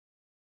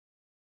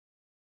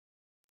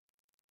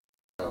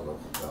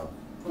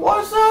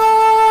What's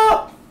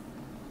up?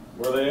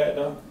 Where they at,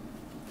 Don?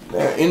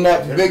 They're in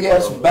that big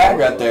ass bag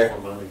right there.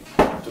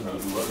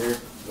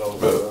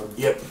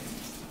 Yep.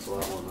 That's a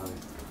lot more money.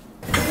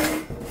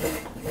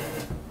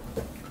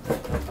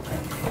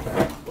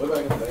 Way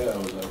back in the day, I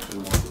was actually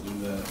wanting to do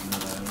that, and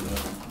then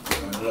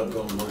I ended up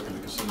going to work at a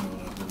casino,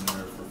 and I've been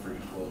there for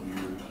freaking 12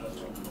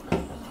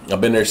 years. I've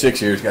been there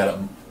 6 years. Got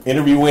an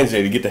interview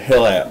Wednesday to get the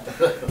hell out.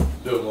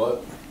 Doing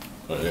what?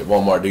 At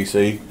Walmart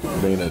DC,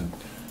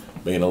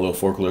 being a little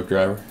forklift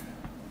driver.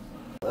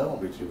 That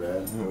won't be too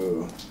bad.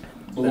 The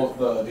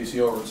DC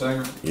over at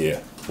Sanger?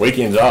 Yeah.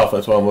 Weekends off,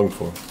 that's what I'm looking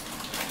for.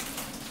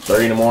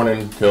 30 in the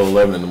morning till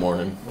 11 in the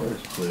morning.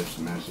 Where's Cliff's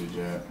message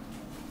at?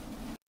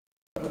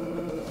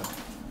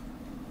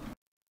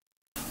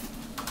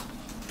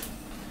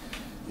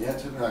 Yeah, it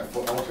took me like I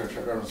went to a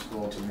truck driving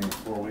school. It took me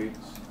 4 weeks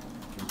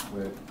to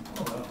quit.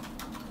 Oh, wow.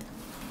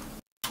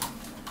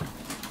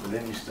 But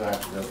then you still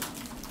have to go.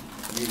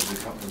 Usually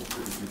the company will put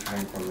you through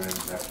training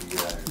programs after you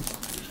get out of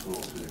your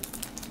school, too.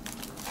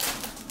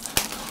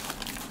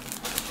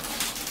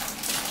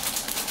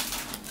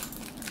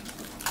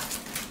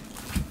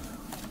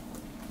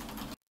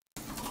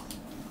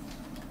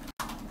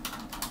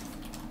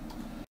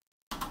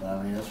 I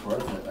mean, it's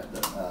worth it.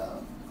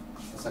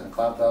 It's like a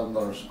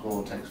 $5,000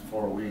 school. It takes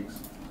 4 weeks.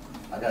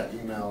 I got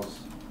emails.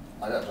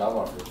 I got job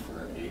offers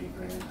for 80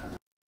 grand.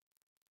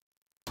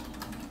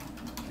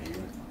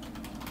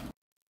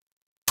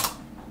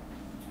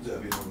 Is that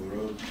being on the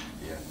road?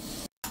 Yeah.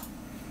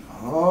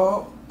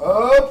 Oh,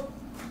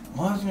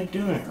 why isn't it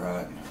doing it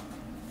right?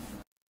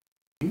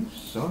 You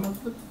son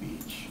of a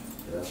bitch.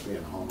 Yeah, that's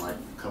being home like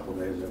a couple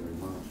days every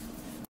month.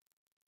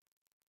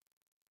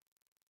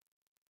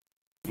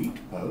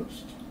 Delete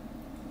post.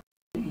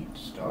 Delete.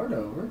 Start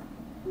over.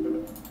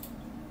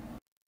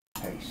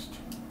 Paste.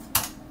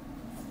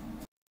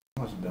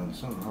 Must have done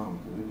something wrong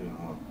because it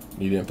didn't work.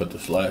 You didn't put the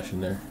slash in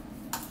there.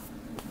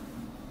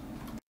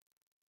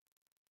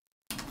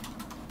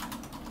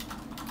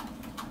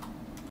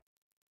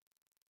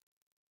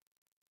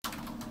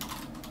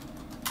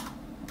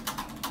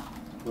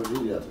 What did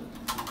you get?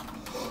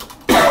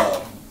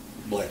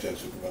 Blackjack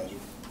supervisor.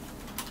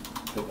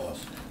 Pit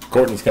boss.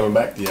 Courtney's coming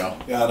back to y'all.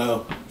 Yeah, I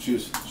know. She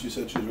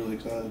said she was really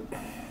excited.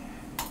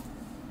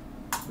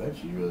 Bet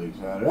she's really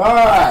excited.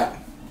 Alright.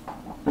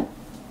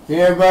 Can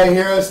everybody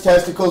hear us?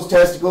 Testicles,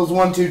 testicles,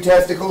 1, 2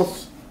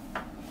 testicles.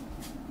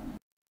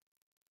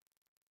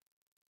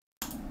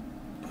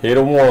 Hit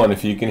a 1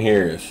 if you can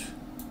hear us.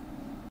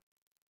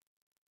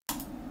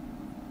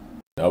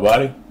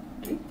 Nobody?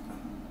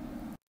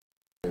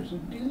 There's a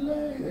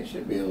delay. They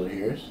should be able to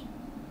hear us.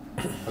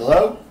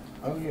 Hello?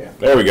 Oh yeah.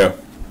 There we go.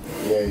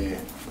 Yeah.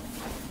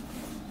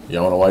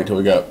 Y'all want to wait till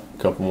we got a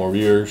couple more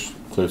viewers?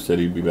 Cliff said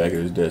he'd be back at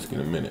his desk in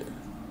a minute.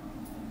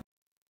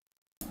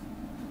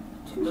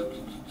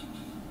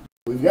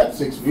 We've got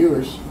 6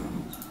 viewers.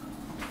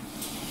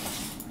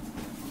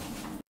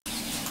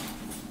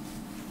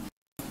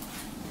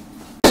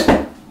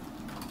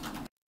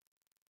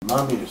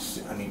 I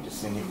need to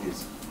send him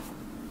his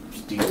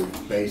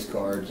Steelers base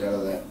cards out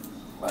of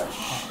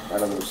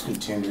those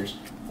contenders.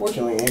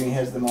 Fortunately, Amy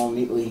has them all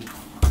neatly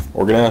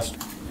Organized?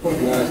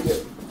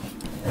 organized.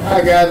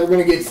 Alright guys, we're going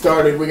to get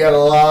started. We got a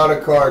lot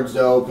of cards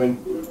to open.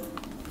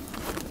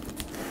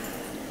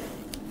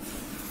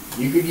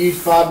 You could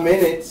use 5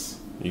 minutes.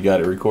 You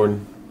got it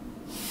recording?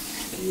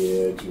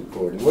 Yeah, it's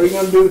recording. What are you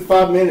going to do with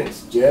 5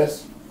 minutes,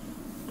 Jess?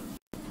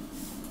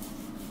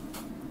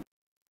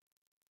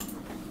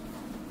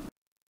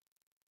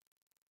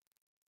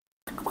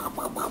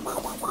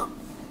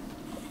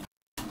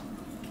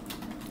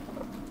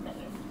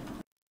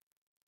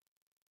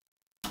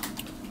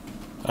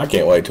 I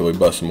can't wait till we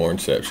bust some more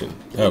Inception.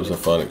 That was a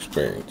fun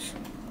experience.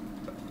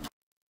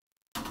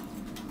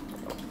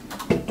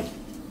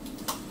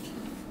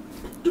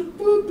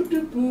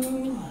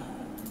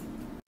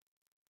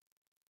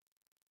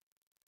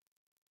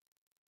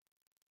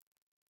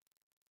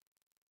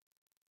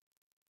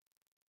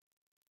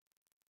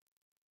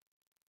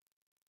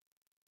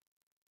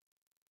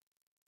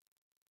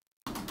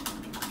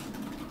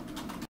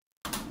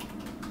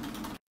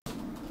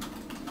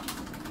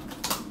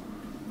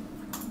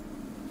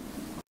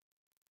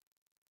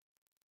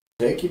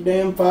 Take your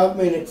damn 5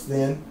 minutes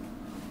then.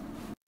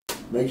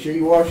 Make sure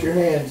you wash your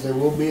hands. There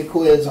will be a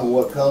quiz on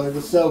what color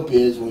the soap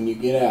is when you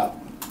get out.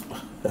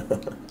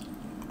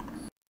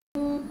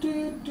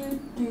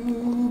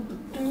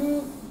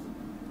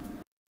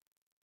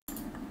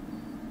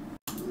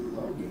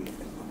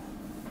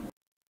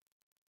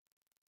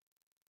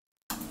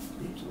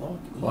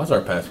 Why is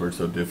our password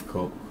so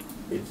difficult?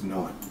 It's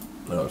not.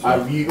 No, it's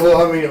not.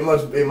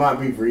 It might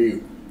be for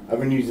you. I've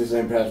been using the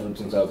same password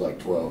since I was like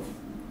 12.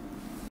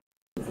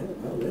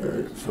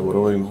 So what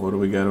do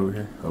we got over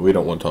here? Oh, we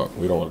don't want to talk.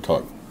 We don't want to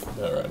talk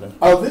that right now.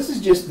 Oh, this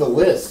is just the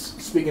list.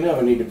 Speaking of,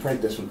 I need to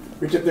print this one.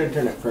 Reach up there and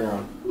turn that printer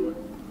on.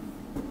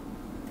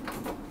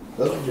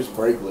 Those are just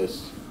break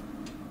lists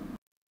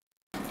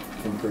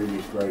from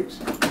previous breaks.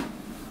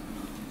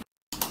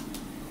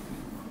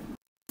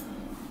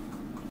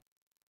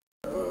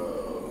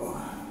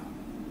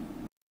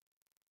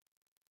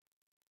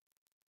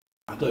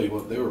 tell you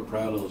what, they were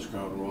proud of those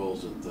Crown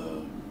Royals at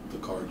the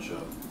card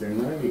show. They're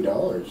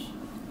 $90,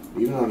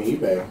 even on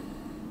eBay.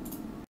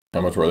 How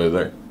much were they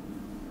there?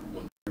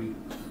 $130.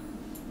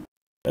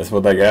 That's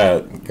what they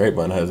got.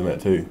 Grapevine has them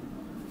at too.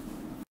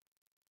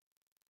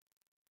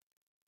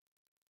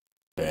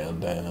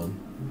 Down.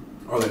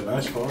 Are they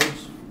nice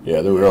cards?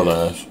 Yeah, they're real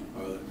nice.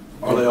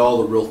 Are they all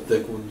the real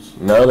thick ones?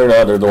 No, they're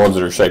not. They're the ones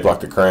that are shaped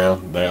like the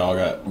crown. They all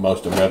got,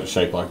 most of them got it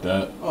shaped like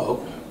that. Oh,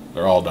 okay.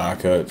 They're all die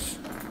cuts.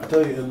 I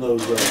tell you, in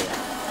those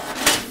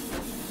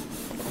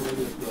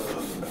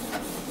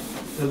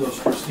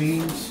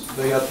pristines,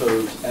 they got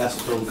those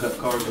acetone cut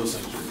cards. Those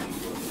things are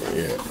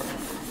neat. Yeah.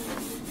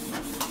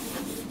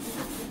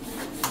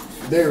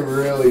 They're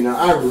really not.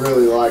 I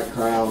really like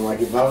Crown.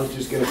 Like, if I was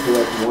just going to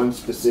collect one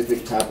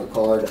specific type of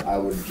card, I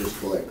would just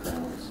collect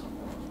Crowns.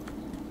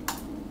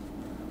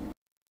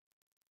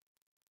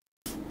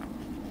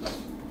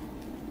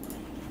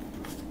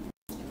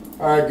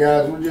 Alright,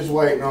 guys, we're just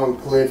waiting on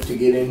Cliff to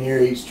get in here.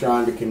 He's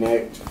trying to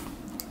connect.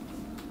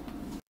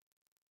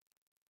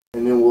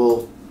 And then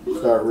we'll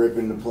start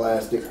ripping the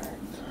plastic.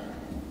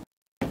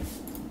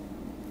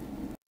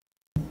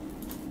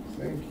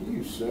 Thank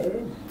you,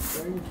 sir.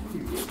 Thank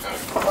you.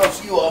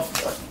 Cross you off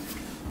the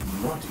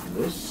naughty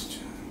list.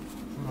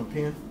 My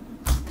pen.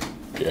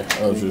 Yeah,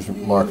 I was just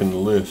marking the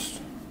list.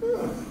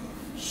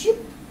 Shit.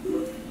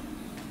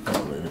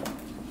 I'll leave it.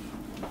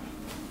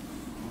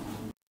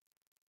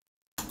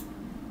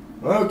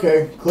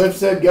 Okay, Cliff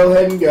said go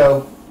ahead and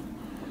go.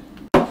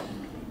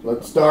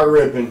 Let's start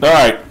ripping.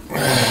 Alright,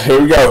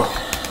 here we go.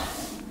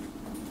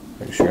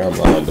 Make sure I'm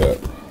lined up.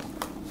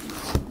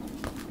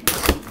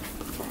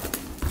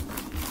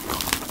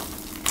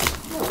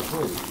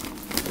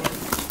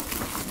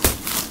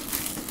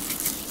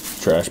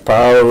 Trash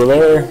pile over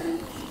there.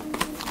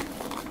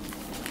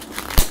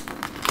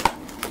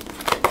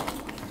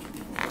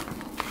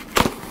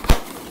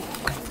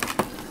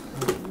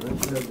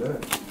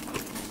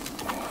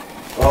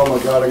 Oh my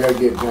god, I gotta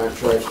get a giant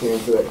trash can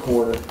for that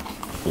corner.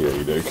 Yeah,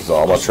 you do, because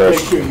all my Make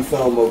trash. sure you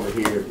throw them over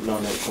here, not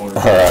in that corner.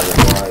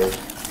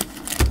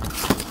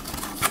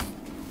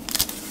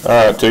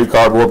 Alright, 2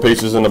 cardboard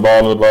pieces in the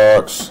bottom of the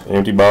box.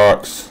 Empty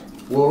box.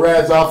 We'll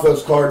razz off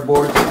those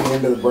cardboards at the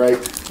end of the break.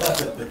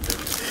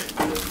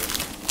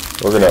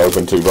 We're going to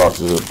open 2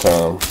 boxes at a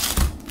time.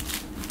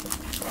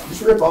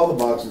 Just rip all the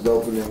boxes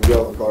open and get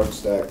all the cards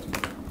stacked.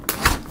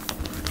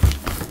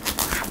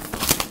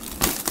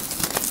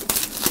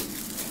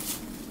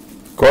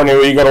 Courtney,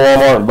 will you go to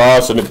Walmart and buy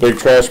us a big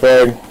trash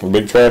bag, a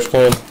big trash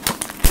can?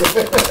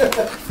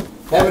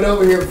 Have it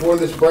over here before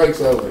this break's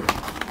over.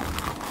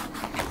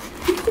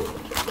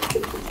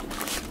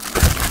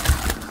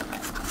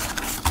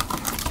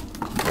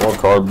 More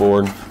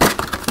cardboard.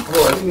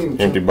 Oh, I didn't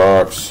even Empty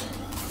box.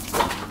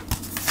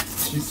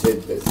 She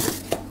said this.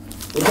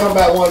 We're talking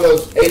about one of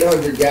those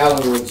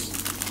 800-gallon ones.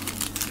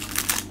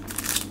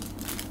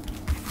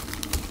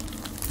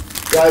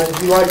 Guys,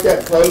 if you like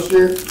that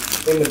poster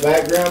in the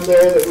background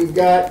there that we've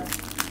got,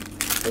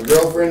 my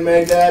girlfriend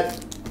made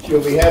that.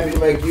 She'll be happy to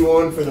make you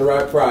one for the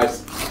right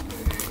price.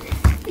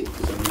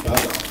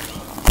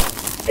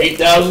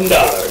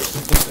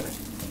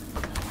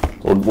 $8,000.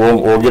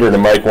 We'll get her to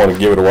make one and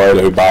give it away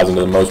to who buys into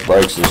the most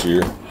breaks this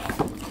year.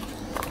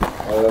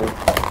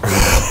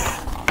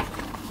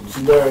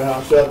 She better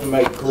not she'll have to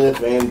make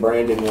Cliff and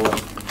Brandon one.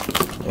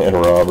 And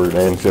Robert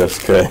and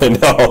Jessica and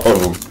all of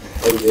them.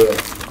 Oh yeah.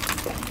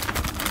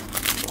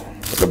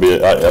 I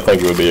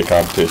think it would be a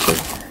competition.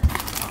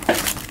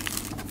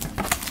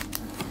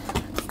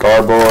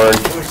 Cardboard,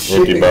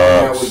 empty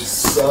That would box.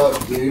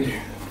 suck, dude.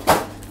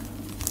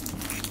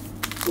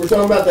 We're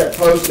talking about that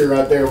poster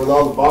right there with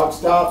all the box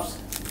tops.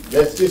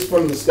 That's just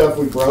from the stuff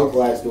we broke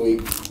last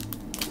week.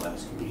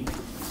 Last week.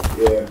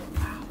 Yeah.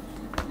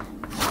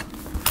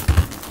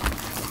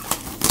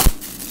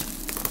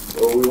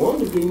 Well, we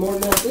wanted to do more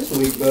than that this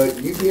week, but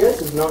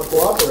UPS is not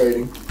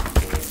cooperating.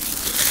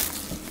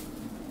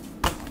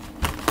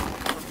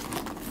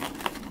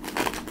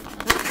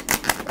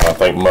 I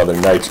think Mother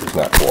Nature's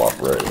not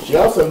cooperating. She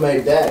also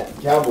made that,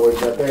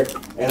 Cowboys right there.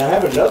 And I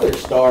have another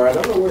star. I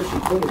don't know where she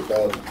put it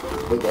though.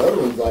 But the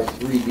other one's like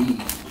 3D.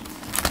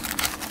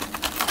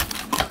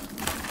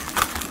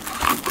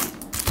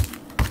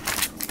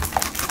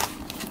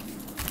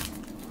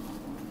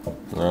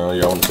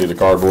 Y'all want to see the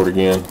cardboard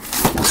again?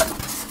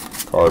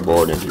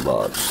 Cardboard, empty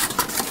box.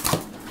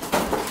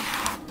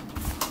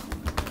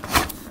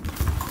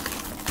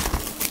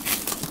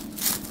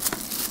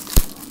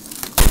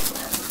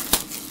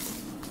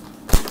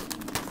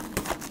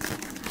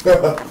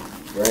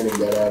 Brandon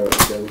got out at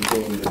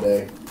 17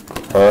 today.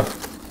 Huh?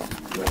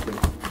 Nothing.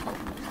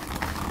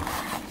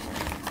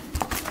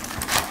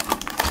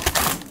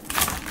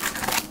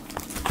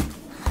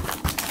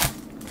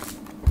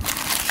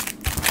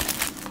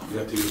 You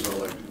have to use all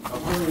like,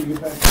 I'm hungry to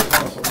get back to the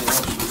house. I'm going to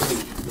watch the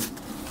week.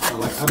 I'm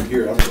like, I'm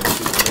here. I'm going to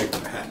see what make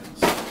that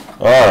happens.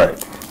 Alright.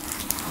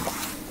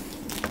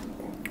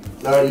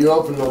 No, you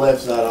open the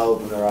left side, I'll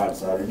open the right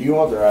side. Or do you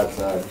want the right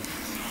side?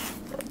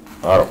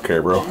 I don't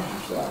care, bro.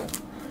 Side.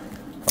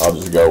 I'll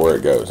just go where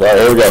it goes. Alright,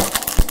 here we go.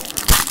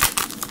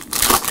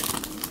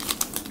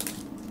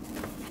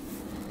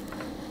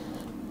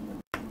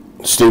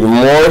 Stephen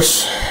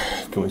Morris.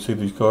 Can we see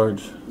these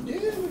cards? Yeah,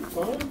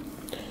 fine.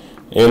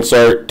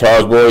 Insert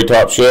Taj Boy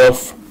top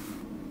shelf.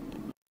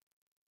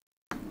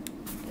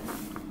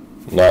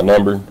 Not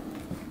numbered.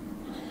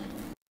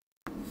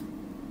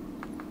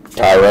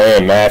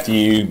 Tyrann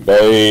Matthew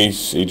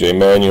base. EJ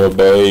Manuel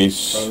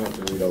base. I don't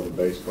have to read all the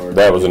base cards.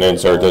 That was an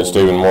insert. That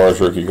Stephen Morris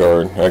rookie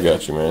card. I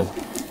got you, man.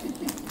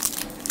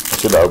 I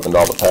should have opened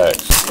all the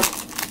packs.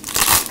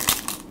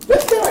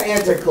 That's kind of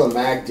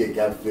anticlimactic,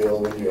 I feel,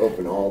 when you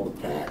open all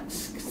the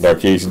packs.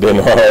 Darquise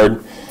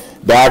Denhard.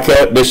 Die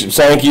cut Bishop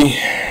Sankey.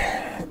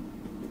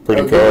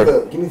 Pretty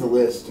card. Give me the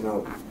list, you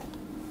know.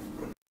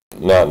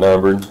 Not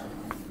numbered.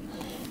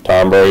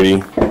 Tom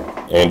Brady.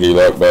 Andrew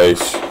Luck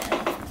base.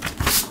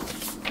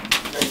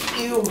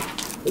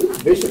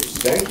 Who's Bishop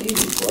Sankey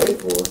even play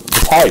for?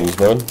 The Titans,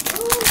 man.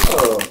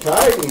 Oh,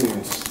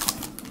 Titans.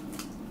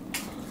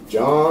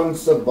 John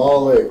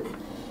Sabolic.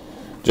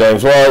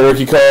 James White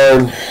rookie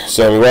card.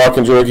 Sammy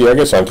Watkins rookie. I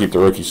guess I'll keep the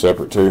rookie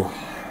separate too.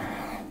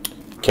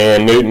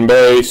 Cam Newton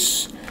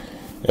base.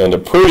 And a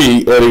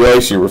pretty Eddie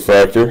Lacy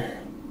refractor.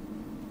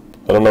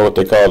 I don't know what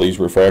they call these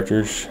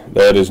refractors.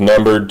 That is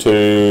numbered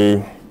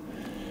to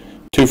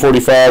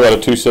 245 out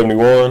of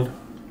 271.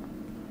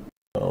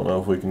 I don't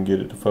know if we can get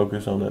it to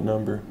focus on that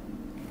number.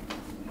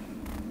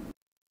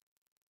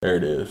 There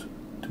it is.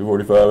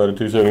 245 out of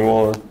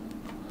 271.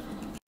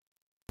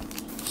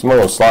 Someone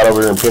want to slide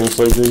over here and penny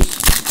sleeve these?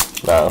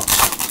 No.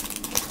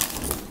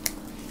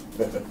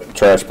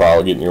 Trash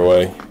pile getting in your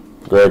way.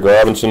 Greg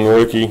Robinson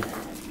rookie.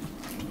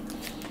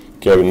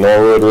 Kevin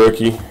Norwood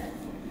rookie.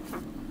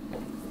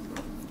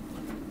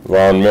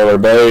 Von Miller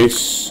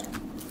base.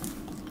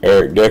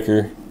 Eric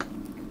Decker.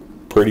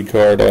 Pretty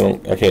card.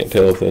 I can't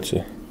tell if that's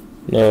a...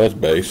 No, that's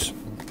base.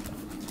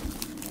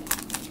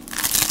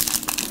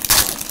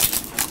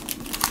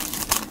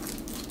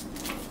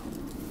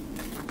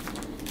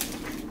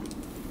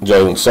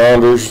 Jalen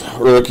Saunders,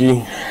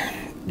 rookie.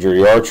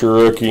 Jerry Archer,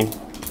 rookie.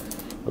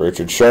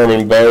 Richard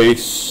Sherman,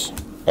 base.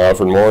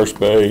 Alfred Morris,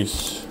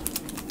 base.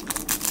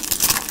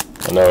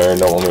 I know Aaron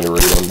don't want me to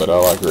read them, but I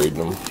like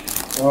reading them.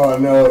 Oh, I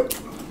know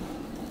it.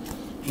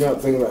 You're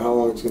not thinking about how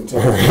long it's going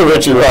to take.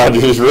 Richard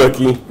Rodgers,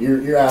 rookie.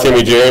 You're out.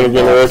 Timmy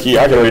Jernigan, rookie.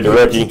 I can read the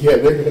rookie.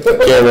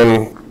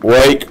 Kevin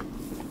Wake,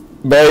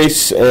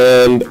 base.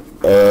 And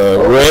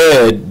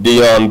red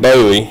Deion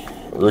Bailey,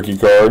 rookie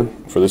card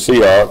for the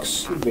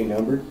Seahawks. Should be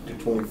numbered to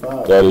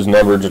 25. That is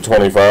numbered to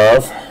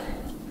 25.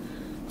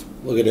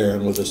 Look at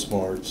Aaron with the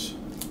smarts.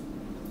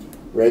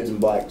 Reds and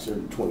blacks are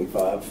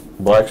 25.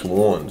 Blacks and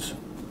ones,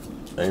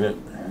 ain't it?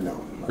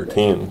 No. Or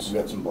tens. We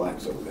got some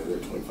blacks over there. They're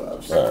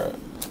 25s. All right.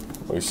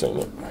 We've seen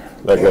it.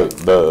 That goes,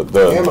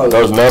 Camos.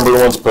 those numbered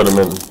ones, put them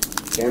in.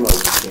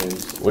 Camos are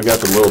 10s. We got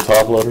the little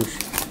top loaders.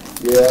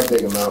 Yeah, I'll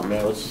take them out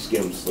now. Let's just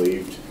get them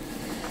sleeved.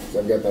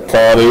 I've got that.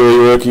 Con Ely,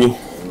 rookie.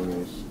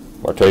 Nice.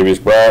 Martavius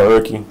Bryant,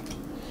 rookie.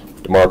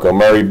 DeMarco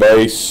Murray,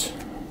 base.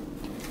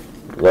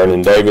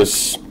 Vernon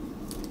Davis,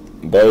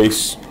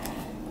 base.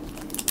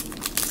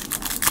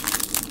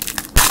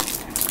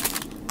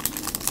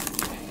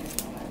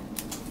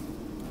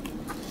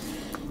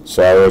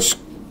 Cyrus,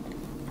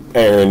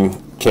 Aaron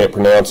can't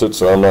pronounce it,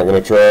 so I'm not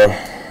going to try.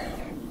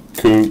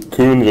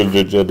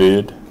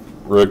 Kunjadid,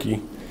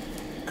 rookie.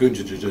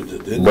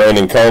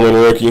 Brandon Coleman,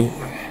 rookie.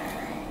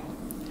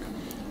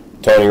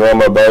 Tony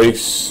Romo,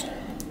 base.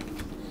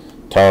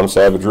 Tom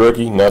Savage,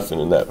 rookie.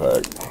 Nothing in that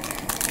pack.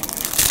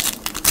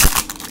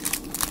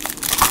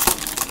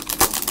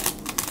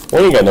 We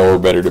ain't got nowhere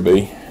better to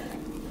be.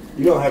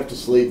 You don't have to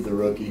sleeve the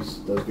rookies.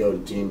 Those go to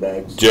team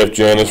bags. Jeff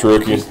Janis,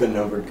 rookie. Just the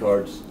numbered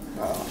cards.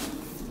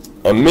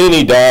 A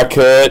mini die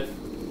cut,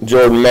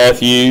 Jordan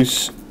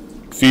Matthews,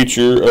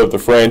 future of the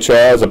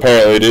franchise.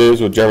 Apparently it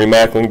is, with Jeremy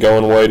Maclin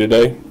going away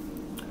today.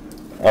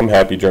 I'm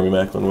happy Jeremy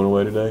Maclin went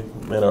away today.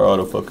 Man, our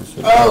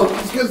autofocus. Oh,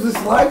 it's because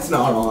this light's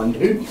not on,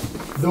 dude.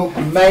 The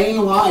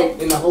main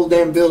light in the whole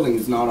damn building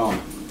is not on.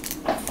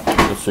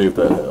 Let's see if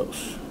that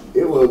helps.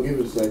 It will. Give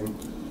it a second.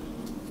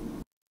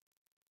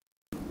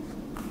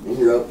 And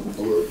you're up.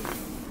 I'll look.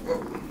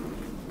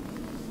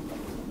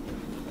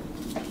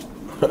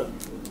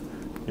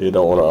 You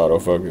don't want to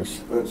autofocus.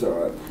 That's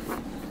alright.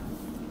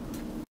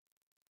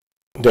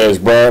 Des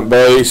Bryant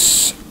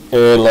base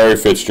and Larry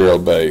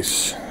Fitzgerald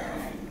base.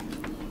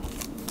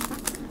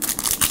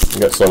 We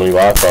got so many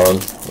lights on,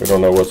 we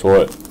don't know what's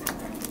what.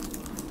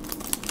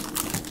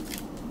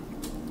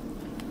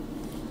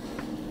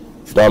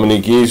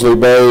 Dominique Easley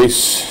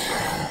base.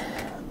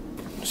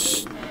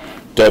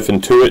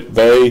 Stephen Tuitt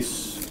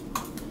base.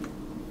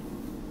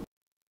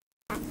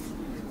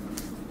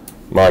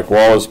 Mike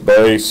Wallace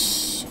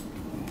base.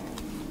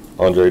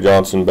 Andre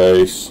Johnson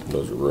base.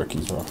 Those are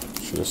rookies. I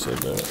should have said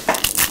that.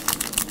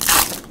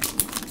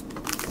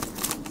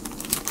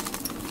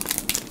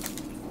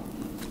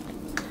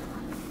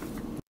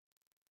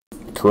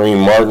 Kareem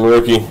Martin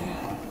rookie.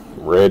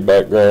 Red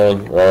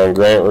background. Ryan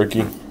Grant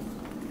rookie.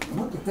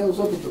 What the hell's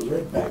up with the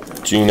red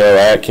background? Geno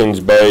Atkins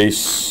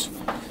base.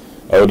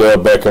 Odell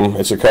Beckham.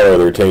 It's the color of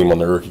their team on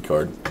their rookie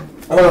card.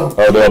 Oh.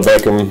 Odell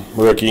Beckham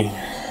rookie.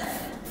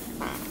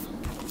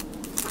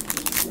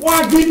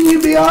 Why didn't you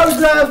be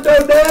autographed,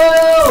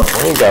 Odell?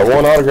 I ain't got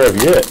one autograph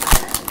yet.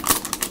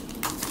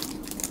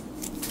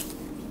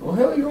 Well,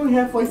 hell, you're only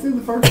halfway through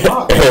the first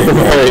box.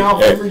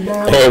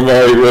 Aaron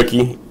Murray,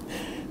 rookie.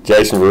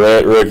 Jason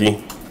Verrett,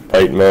 rookie.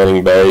 Peyton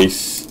Manning,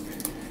 base.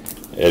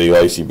 Eddie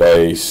Lacy,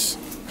 base.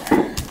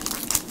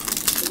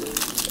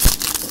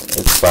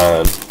 It's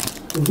fine.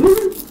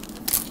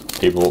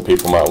 People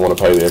might want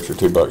to pay the extra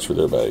 $2 for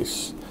their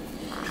base.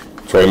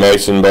 Trey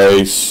Mason,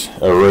 base,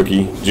 a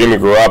rookie. Jimmy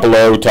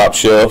Garoppolo, top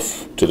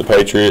shelf to the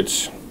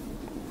Patriots.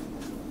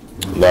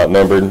 Not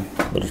numbered,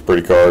 but it's a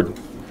pretty card.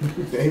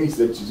 Amy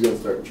said she's going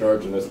to start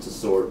charging us to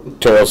sort.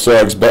 Terrell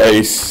Suggs,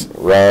 base.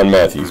 Ryan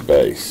Matthews,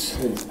 base.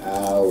 It's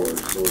hours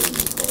sorting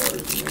the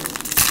cards, man.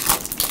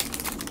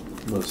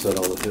 I'm going to set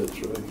all the hits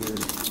right here.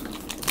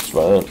 It's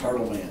fine.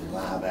 Turtle Man,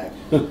 live act.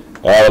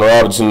 Allen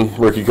Robinson,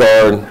 rookie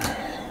card.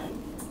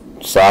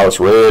 Silas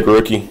Red,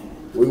 rookie.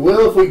 We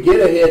will if we get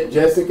a hit,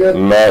 Jessica.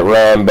 Matt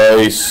Ryan,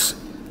 base.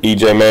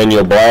 EJ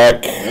Manuel,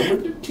 black.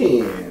 Number to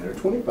 10 or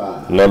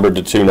 25. Numbered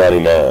to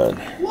 299.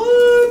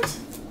 What?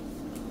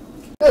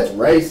 That's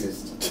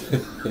racist.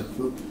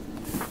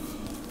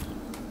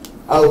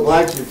 Oh,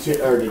 black's to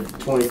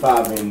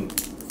 25 in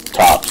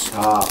Tops.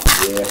 top,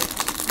 yeah.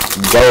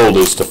 Gold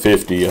is to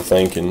 50, I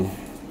think. And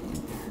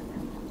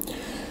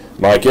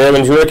Mike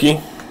Evans, rookie.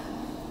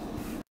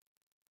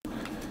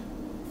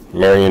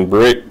 Marion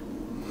Brick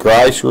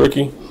Grice,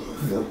 rookie.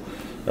 Yep.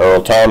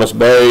 Earl Thomas,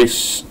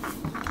 base.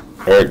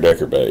 Eric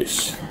Decker,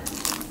 base.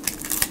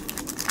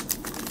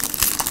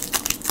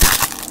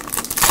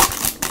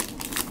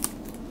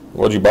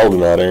 What'd you bowl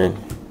tonight, Aaron?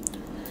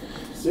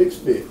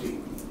 650.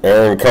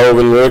 Aaron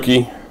Colvin,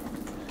 rookie.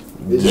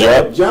 Is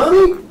that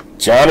Johnny?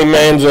 Johnny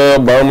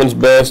Manziel, Bowman's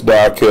best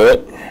die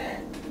cut.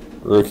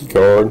 Rookie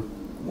card.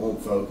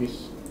 Won't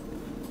focus.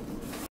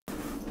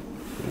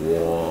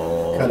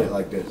 Whoa. Cut it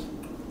like this.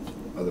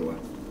 Other way.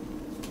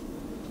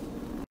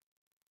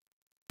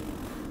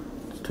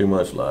 It's too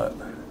much light.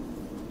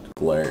 It's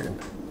glaring.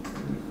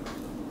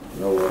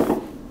 No way.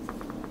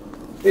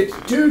 It's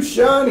too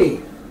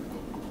shiny.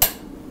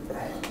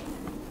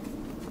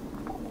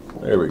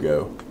 There we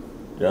go.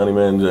 Johnny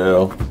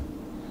Manziel,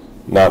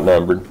 not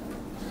numbered.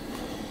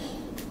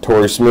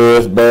 Torrey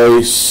Smith,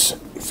 base.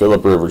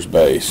 Phillip Rivers,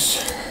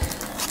 base.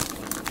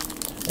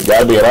 There got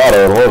to be an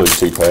auto in one of these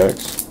 2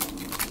 packs.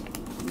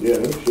 Yeah,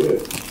 no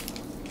shit.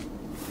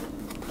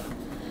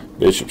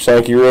 Bishop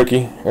Sankey,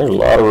 rookie. There's a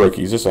lot of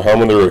rookies. This is a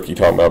home of the rookie,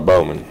 talking about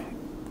Bowman.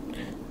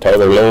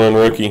 Taylor Lewin,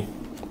 rookie.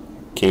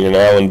 Keenan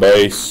Allen,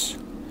 base.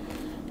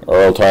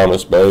 Earl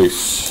Thomas,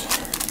 base.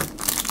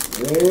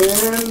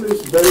 And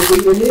this better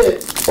be the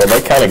hit. Well,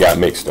 they kind of got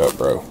mixed up,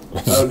 bro.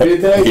 Oh,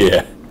 did they?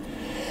 Yeah.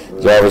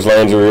 Jarvis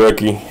Landry,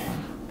 rookie.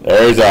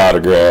 There's the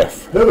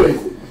autograph. Who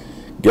is it?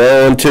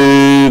 Going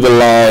to the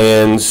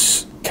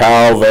Lions,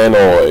 Kyle Van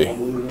Noy.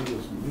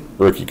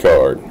 Rookie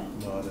card.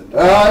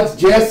 Oh, it's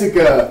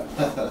Jessica.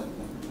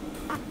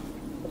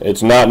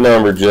 It's not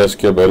numbered,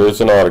 Jessica, but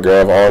it's an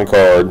autograph on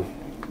card.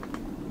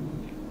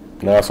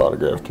 Nice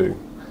autograph, too.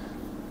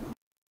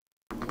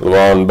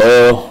 Levon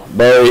Bell,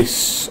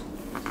 base.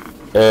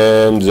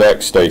 And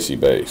Zach Stacy,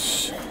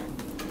 base.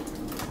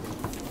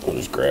 We'll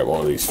just grab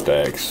one of these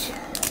stacks. I'm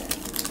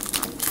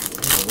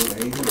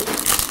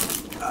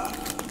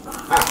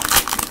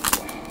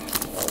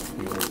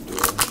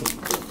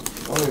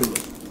finding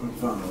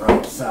the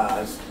right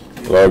size.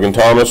 Logan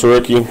Thomas,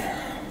 rookie.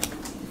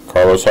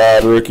 Carlos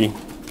Hyde, rookie.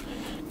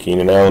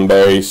 Keenan Allen,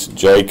 base.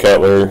 Jay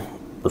Cutler,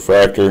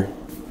 refractor.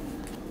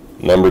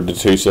 Numbered to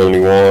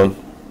 271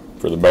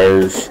 for the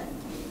Bears.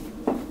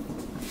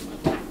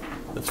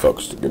 That's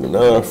focused good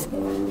enough.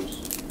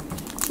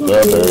 The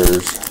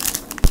Bears.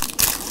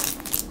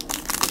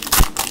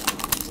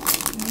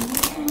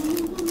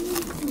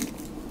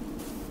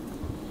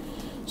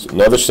 So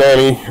another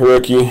Sammy,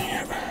 rookie.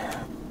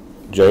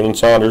 Jalen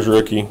Saunders,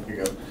 rookie. Here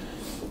you go.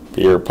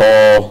 Pierre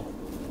Paul,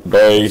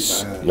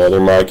 base.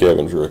 Another Mike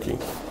Evans, rookie.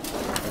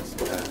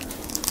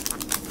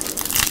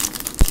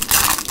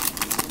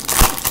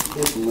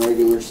 Here's some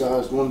regular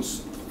sized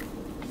ones.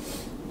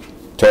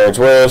 Terrence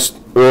West,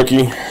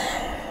 rookie.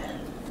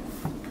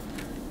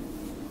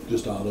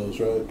 Just autos,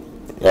 right?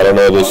 I don't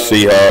know this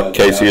Seahawk.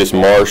 Cassius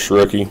Marsh,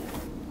 rookie.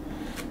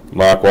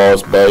 Mike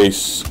Wallace,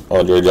 base.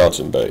 Andre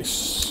Johnson,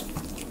 base.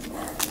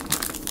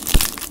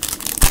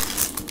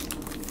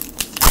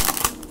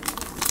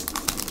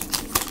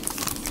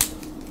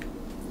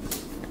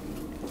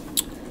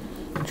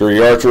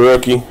 Drew Archer,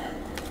 rookie.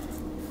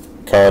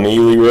 Con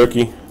Ely,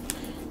 rookie.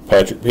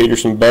 Patrick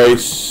Peterson,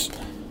 base.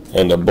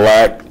 And the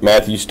black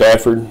Matthew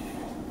Stafford.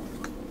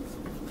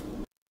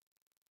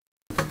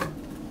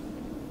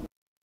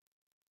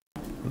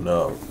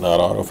 No, not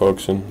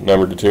autofocusing.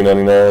 Numbered to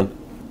 299.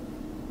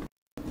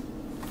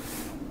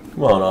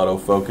 Come on,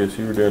 autofocus.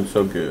 You were doing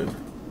so good.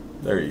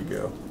 There you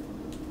go.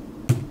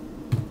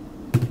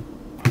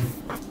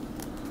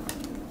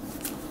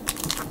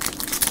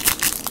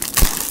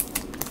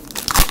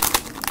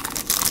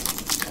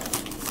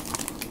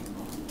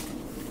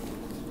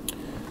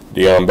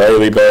 Deion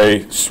Bailey,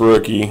 base,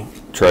 rookie.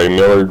 Trey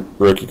Miller,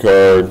 rookie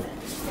card.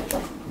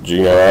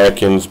 Geno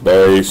Atkins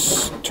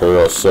base,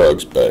 Terrell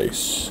Suggs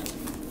base.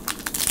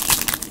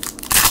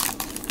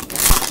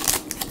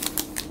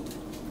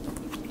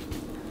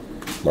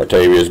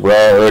 Martavius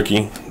Bryant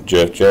rookie,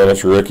 Jeff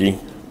Janis rookie,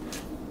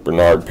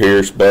 Bernard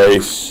Pierce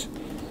base,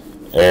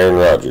 Aaron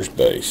Rodgers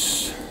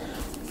base.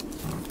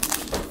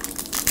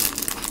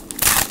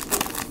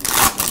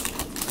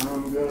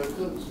 I'm gonna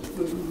cook some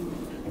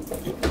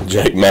food.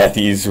 Jake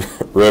Matthews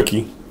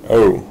rookie.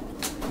 Oh.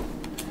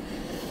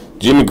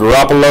 Jimmy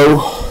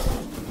Garoppolo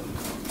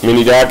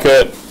mini die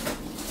cut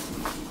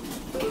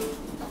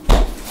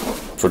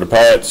for the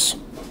Pats.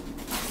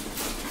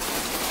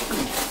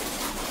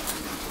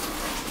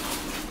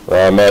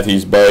 Ryan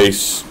Matthews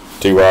base,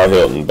 T.Y.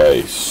 Hilton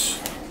base.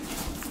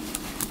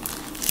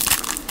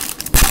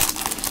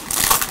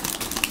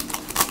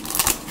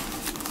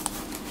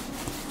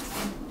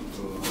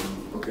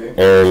 Okay.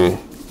 Aaron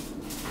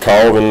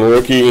Colvin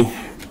rookie,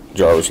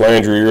 Jarvis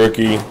Landry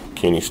rookie,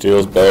 Kenny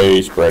Stills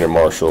base, Brandon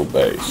Marshall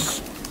base.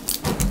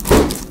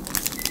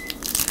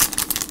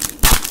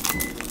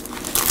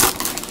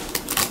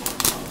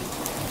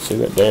 See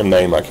that damn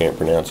name I can't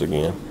pronounce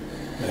again.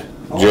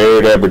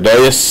 Jared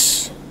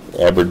Abrederis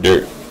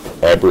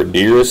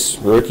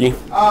rookie,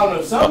 I don't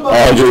know, somebody.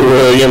 Andrew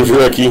Williams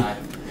rookie,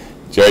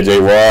 J.J.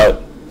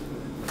 Watt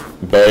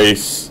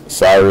base,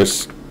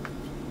 Cyrus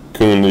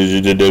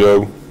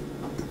Kundido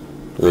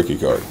rookie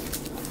card.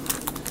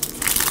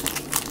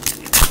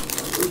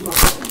 Where's my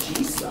fucking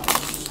cheese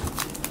sauce?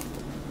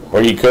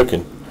 What are you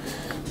cooking?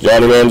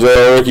 Johnny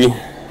Manziel rookie,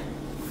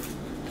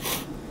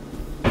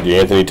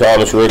 DeAnthony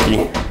Thomas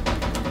rookie,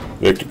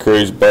 Victor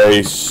Cruz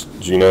base,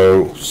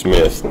 Geno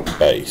Smith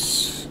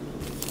base.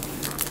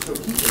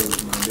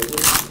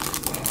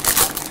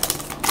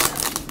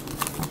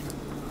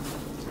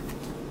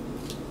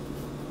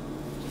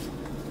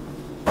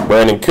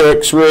 Brandon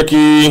Cooks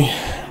rookie,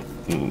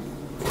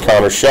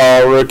 Connor Shaw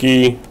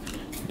rookie,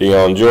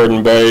 Deion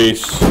Jordan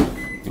base,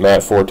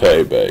 Matt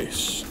Forte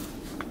base.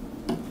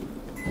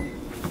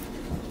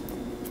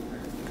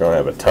 Gonna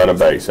have a ton of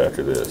base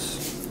after this.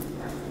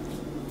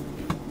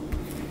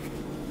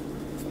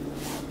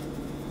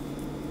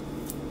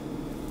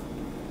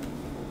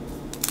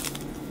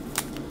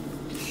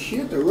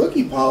 Shit, the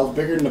rookie pile's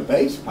bigger than the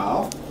base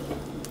pile.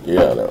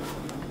 Yeah, I know.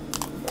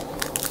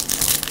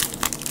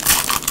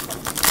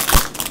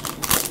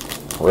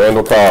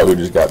 Randall Cobb, who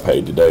just got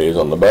paid today, is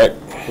on the back.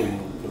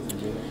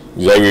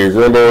 Xavier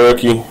Grimble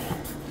rookie.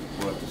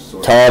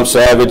 Tom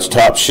Savage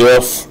top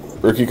shelf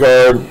rookie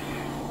card.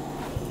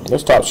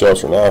 Those top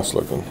shelves are nice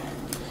looking.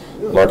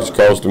 Marcus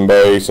Colston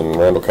base and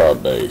Randall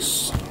Cobb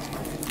base.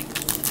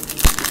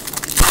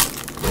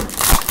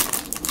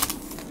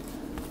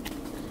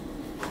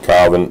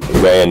 Calvin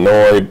Van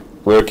Noy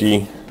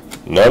rookie.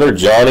 Another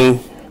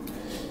Johnny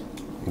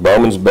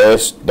Bowman's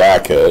best die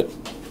cut.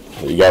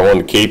 You got one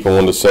to keep and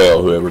one to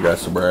sell, whoever got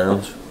the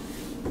Browns.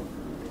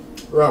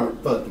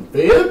 Robert fucking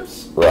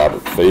Phibbs.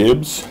 Robert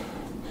Phibbs.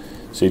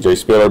 CJ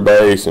Spiller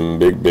base and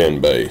Big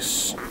Ben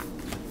base.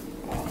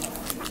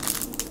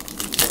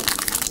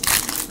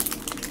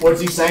 What's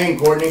he saying,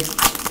 Courtney?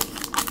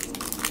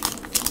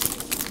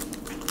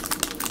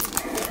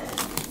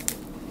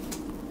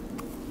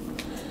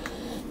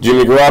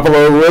 Jimmy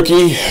Garoppolo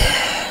rookie.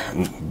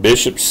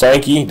 Bishop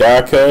Sankey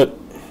die cut.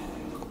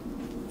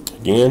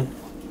 Again.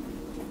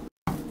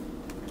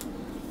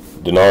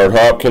 Denard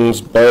Hopkins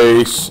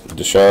base,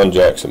 Deshaun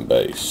Jackson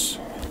base.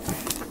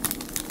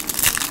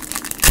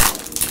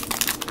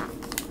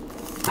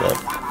 Yeah,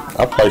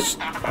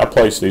 I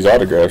placed these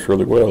autographs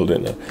really well,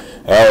 didn't I?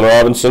 Allen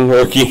Robinson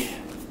rookie,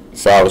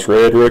 Silas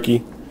Red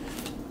rookie,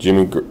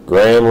 Jimmy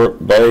Graham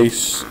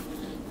base,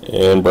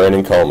 and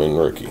Brandon Coleman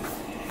rookie.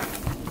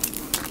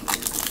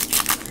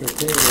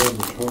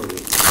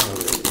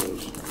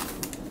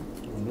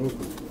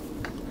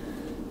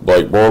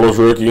 Blake Bortles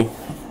rookie.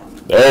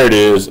 There it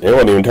is. It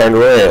wasn't even turned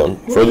around.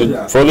 For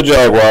the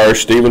Jaguars,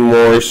 Stephen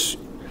Morris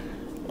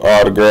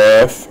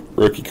autograph,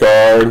 rookie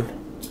card,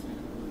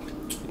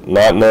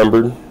 not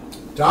numbered,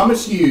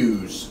 Thomas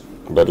Hughes.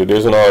 but it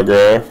is an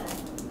autograph.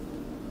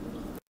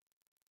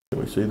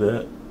 Can we see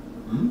that?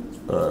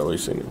 We've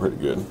seen it pretty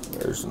good.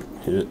 There's a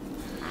hit.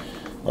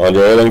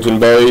 Andre Ellington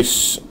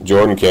base,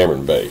 Jordan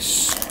Cameron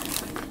base.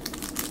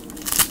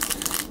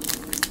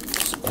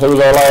 Who was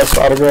our last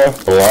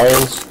autograph? The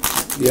Lions?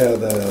 Yeah,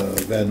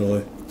 the Van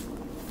Noy.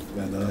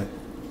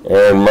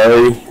 Aaron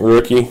Murray,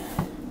 rookie.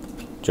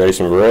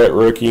 Jason Verrett,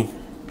 rookie.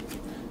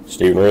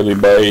 Stephen Ridley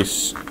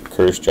base.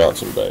 Chris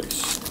Johnson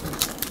base.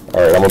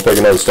 Alright, I'm going to pick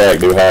another stack,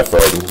 do half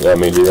of them. That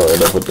means you're going to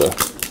end up with the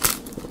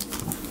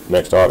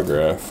next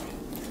autograph.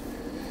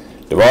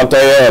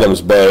 Devontae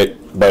Adams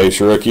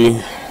base,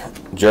 rookie.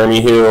 Jeremy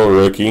Hill,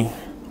 rookie.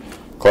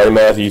 Clay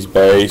Matthews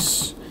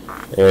base.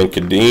 And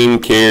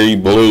Kadeem Carey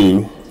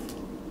blue.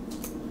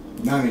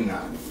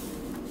 99.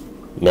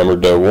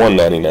 Numbered to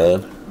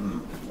 199.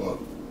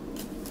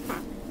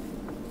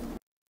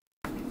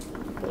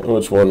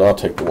 Which one? I'll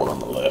take the one on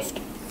the left.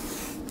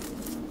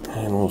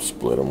 And we'll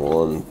split them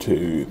 1,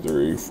 2,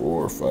 3,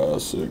 4,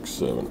 5, 6,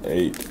 7,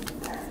 8,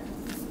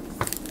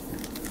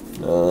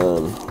 9,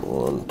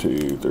 1,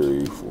 2,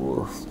 3,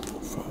 4,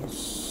 5,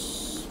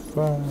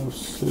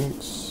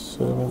 6,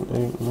 7,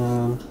 8,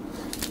 9,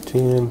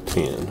 10,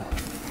 10.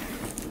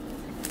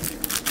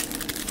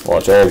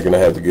 Watch, Aaron's going to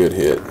have the good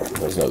hit.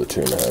 There's another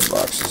 2.5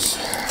 boxes.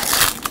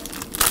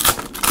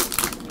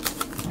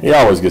 He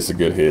always gets the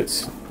good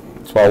hits.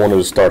 That's why I wanted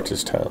to start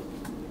this time.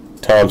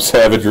 Tom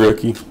Savage,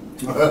 rookie.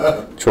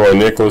 Troy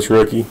Nicholas,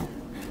 rookie.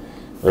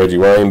 Reggie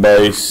Wayne,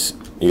 base.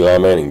 Eli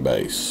Manning,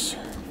 base.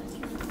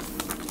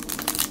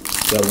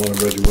 That one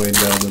of Reggie Wayne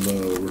down in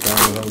the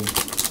retirement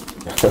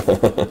home.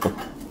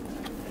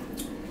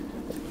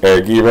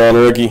 Eric Ebron,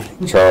 rookie.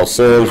 Charles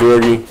Sims,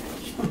 rookie.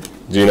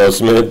 Geno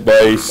Smith,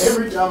 base.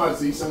 Every time I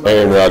see somebody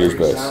Aaron Rodgers,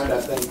 base. signed,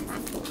 I think,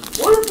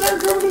 what if they're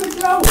coming to the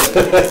Cowboys?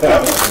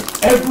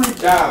 Every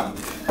time.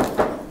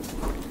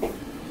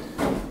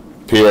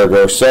 Pierre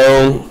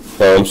Garcon.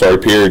 I'm sorry,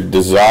 Pierre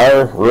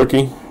Desire,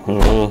 rookie. I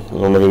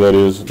don't know who that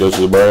is. Goes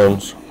to the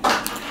Browns.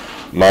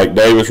 Mike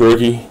Davis,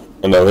 rookie.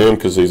 I know him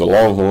because he's a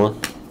Longhorn.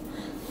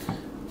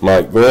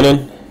 Mike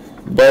Glennon,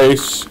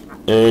 base.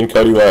 And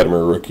Cody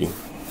Latimer, rookie.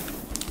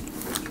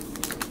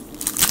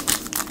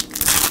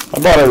 I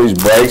bought all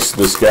these breaks.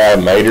 This guy,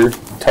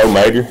 Toe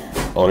Mater,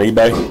 on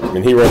eBay.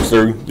 And he runs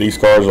through these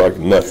cars like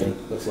nothing.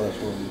 That's the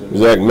last one.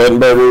 Zach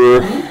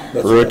Mettenberger,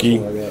 That's rookie.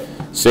 the last one I got.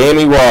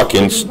 Sammy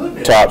Watkins,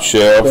 top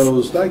shelf.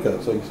 Those die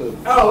cuts, like you said.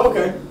 Oh,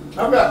 okay.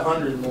 I've got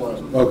hundreds more of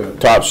them. Okay.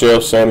 Top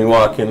shelf, Sammy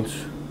Watkins.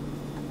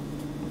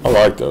 I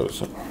like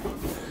those.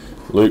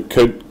 Luke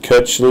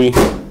Kutchley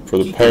for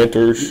the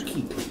Panthers.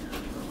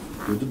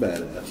 Who's the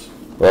badass?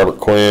 Robert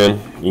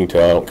Quinn. You can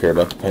tell I don't care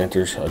about the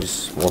Panthers. I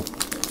just want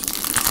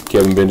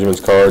Kevin Benjamin's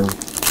card.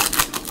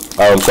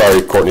 Oh, I'm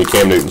sorry,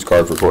 Cam Newton's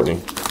card for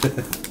Courtney.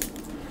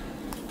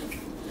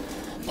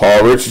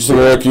 Paul Richardson,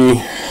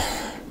 rookie.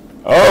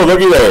 Oh,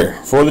 looky there.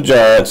 For the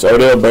Giants,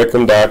 Odell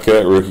Beckham die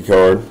cut rookie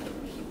card.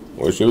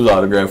 Wish it was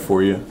autographed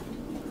for you,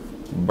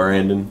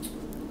 Brandon.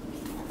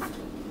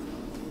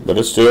 But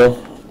it's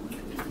still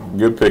a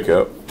good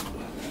pickup.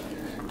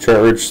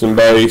 Trent Richardson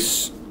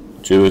base,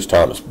 Julius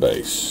Thomas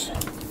base.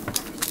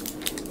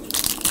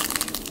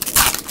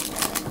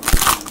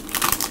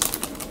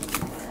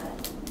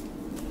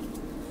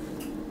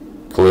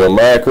 Khalil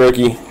Mack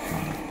rookie.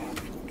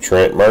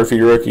 Trent Murphy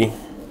rookie.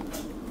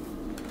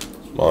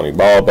 Monty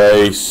Ball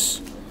base.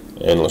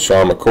 And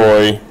LaShawn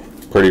McCoy,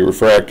 pretty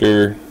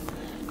refractor,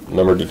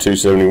 numbered to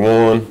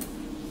 271.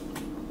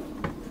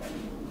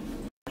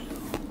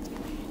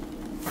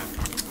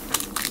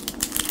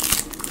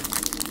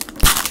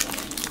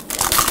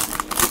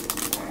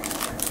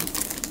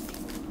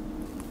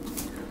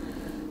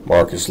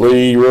 Marcus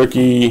Lee,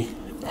 rookie.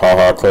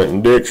 HaHa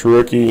Clinton Dix,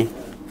 rookie.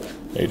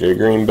 AJ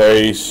Green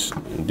base.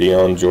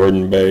 Deion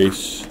Jordan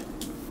base.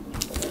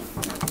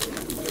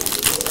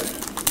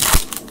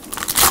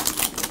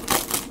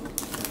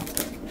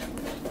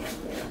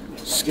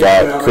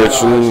 Scott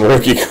Christian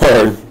rookie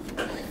card.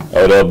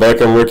 Odell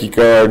Beckham rookie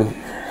card.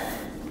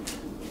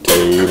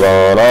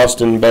 Tavon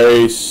Austin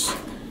base.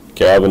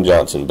 Calvin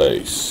Johnson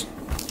base.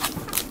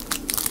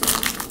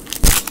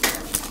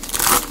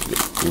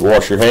 You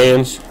wash your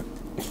hands.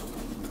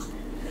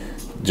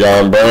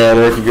 John Brown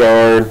rookie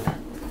card.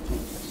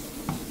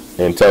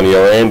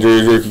 Antonio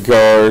Andrews rookie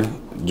card.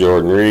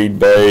 Jordan Reed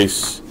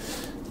base.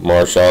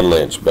 Marshawn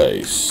Lynch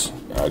base.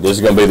 Alright, this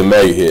is going to be the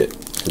May hit.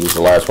 This is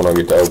the last one I'll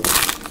get to open.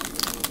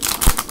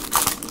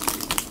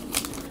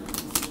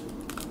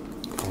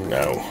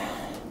 No.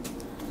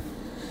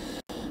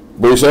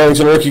 Bruce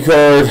Ellington rookie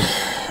card.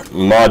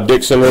 Mod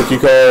Dixon rookie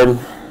card.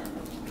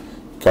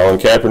 Colin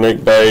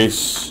Kaepernick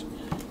base.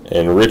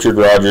 And Richard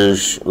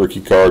Rodgers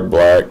rookie card,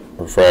 black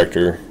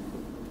refractor.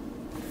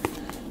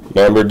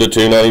 Numbered to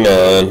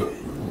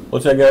 299.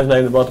 What's that guy's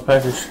name that bought the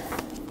Packers?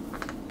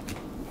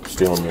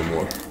 Stealing no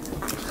more.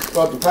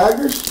 About the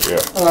Packers? Yeah.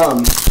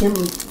 Tim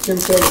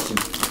Tennison.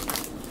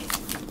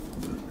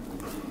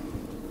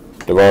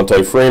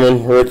 Devontae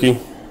Freeman rookie.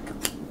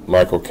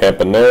 Michael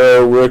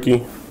Campanaro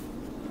rookie.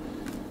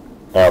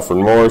 Alfred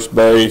Morris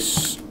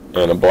base.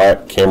 And a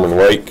black Cameron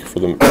Wake for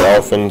the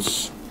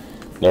Dolphins.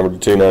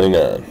 Numbered to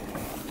 299.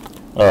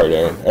 Alright,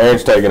 Aaron.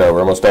 Aaron's taking over.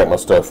 I'm going to stack my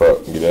stuff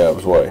up and get it out of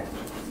his way.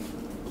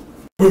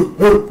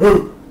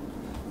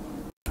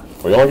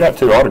 We only got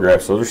 2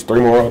 autographs, so there's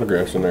 3 more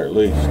autographs in there at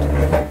least.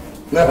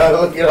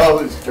 Look at all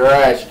this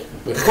trash.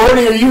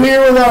 Courtney, are you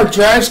here with our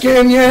trash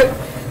can yet?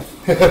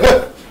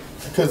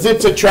 Because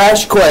it's a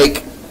trash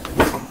quake.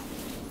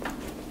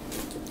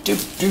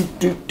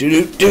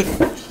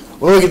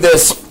 Well, look at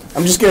this.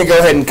 I'm just going to go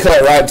ahead and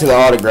cut right to the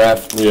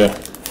autograph. Yeah.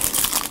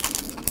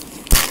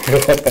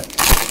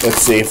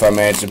 Let's see if I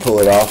manage to pull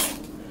it off.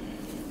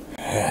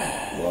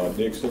 Rod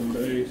Dixon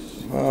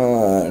base. Come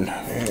on.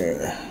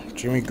 Here.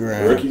 Jimmy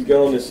Graham. Rookie's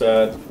got on this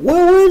side.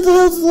 Well,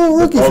 where's the little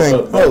rookie thing?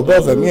 Oh,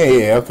 both of them.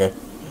 Yeah, okay.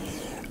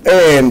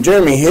 And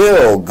Jeremy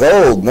Hill,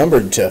 gold,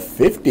 numbered to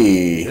 50.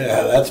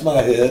 Yeah, that's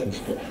my hit.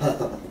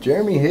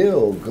 Jeremy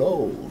Hill,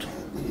 gold.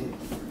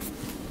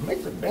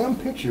 Make the damn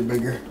picture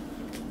bigger.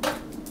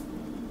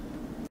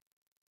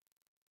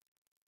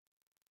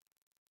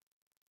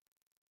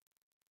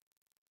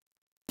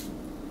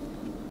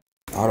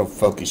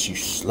 Autofocus, you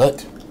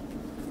slut.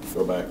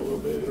 Go back a little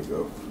bit, it'll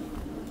go.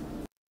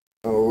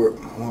 Oh, we're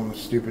on a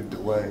stupid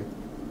delay.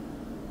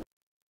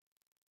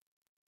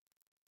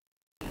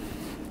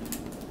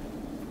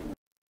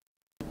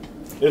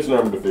 It's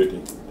numbered to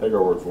 50. Take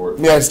our word for it.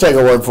 Yeah, let's take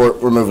a word for it.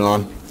 We're moving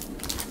on.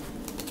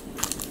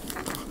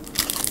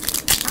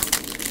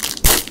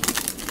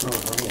 Oh, I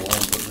don't know why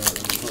I'm putting that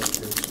in the front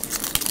case.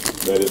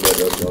 That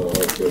does not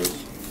like those.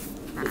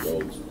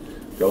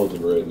 The golds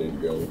and red need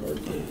to go in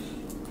hard case.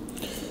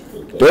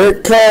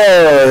 Derek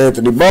Carr,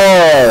 Anthony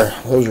Barr.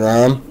 Those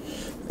rhyme.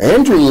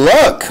 Andrew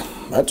Luck.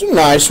 That's a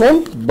nice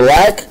one.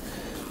 Black,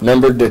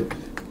 numbered to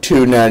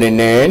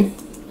 $2.99.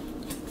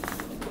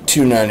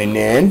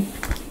 $2.99.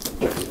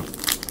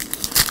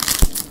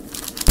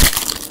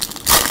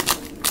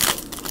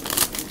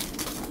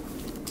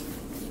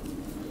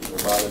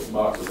 Buy this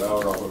box of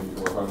 $1 off of you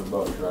for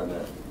 $100 right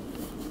now.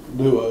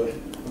 Do it.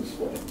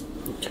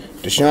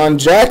 Deshaun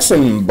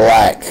Jackson,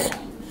 black.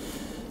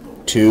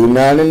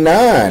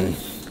 $2.99.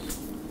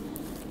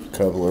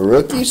 Couple of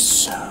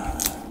rookies.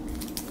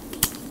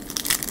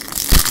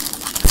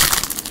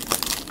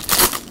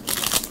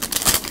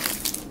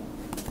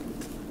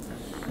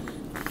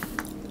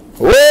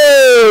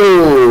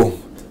 Whoa!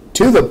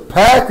 To the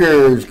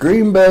Packers,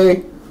 Green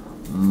Bay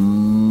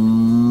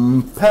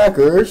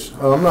Packers.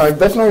 Oh, I'm not.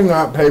 That's not even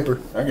hot paper.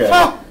 I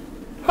got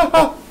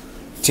it.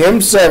 Tim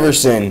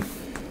Severson.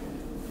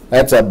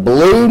 That's a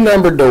blue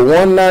numbered to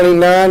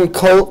 199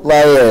 Colt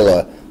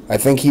Loyola. I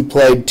think he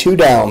played 2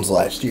 downs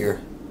last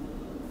year.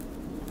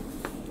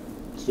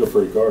 Still a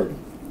pretty card.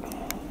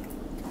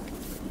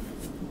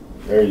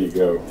 There you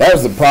go. That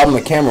was the problem.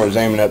 The camera was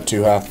aiming up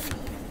too high.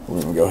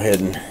 We're going to go ahead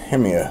and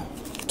hand me a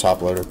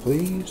top loader,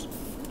 please.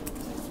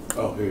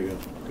 Oh, here you go.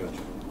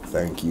 Gotcha.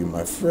 Thank you,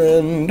 my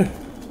friend.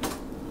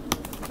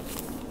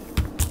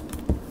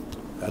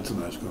 That's a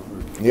nice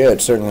cover. Yeah,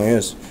 it certainly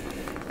is.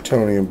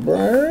 Tony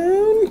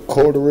Brown,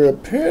 Cordero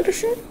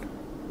Patterson.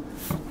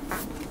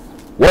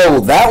 Whoa,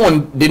 that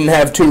one didn't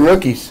have 2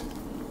 rookies.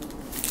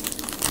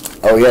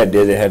 Oh yeah, it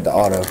did. It had the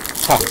auto.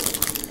 Ha.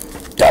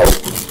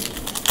 Dope.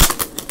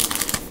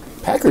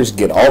 Packers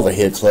get all the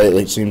hits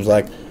lately, it seems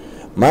like.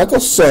 Michael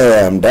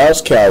Sam,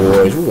 Dallas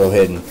Cowboys. We'll go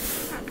ahead and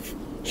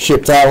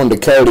ship that one to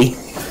Cody.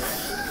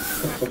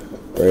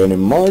 Brandon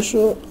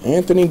Marshall,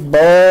 Anthony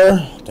Barr.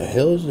 What the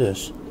hell is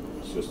this?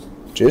 It's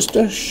Just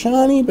a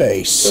shiny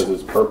base.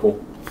 because it's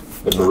purple.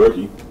 It's a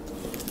rookie.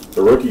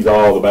 The rookie's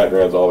all the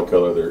background's all the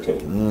color of their team.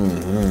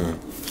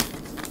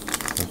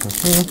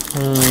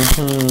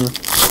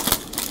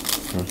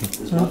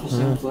 Is Michael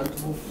Sam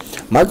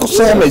collectible? Michael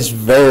Sam is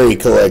very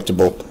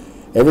collectible.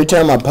 Every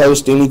time I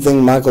post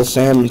anything Michael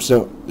Sam,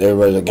 so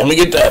everybody's like, let me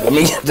get that, let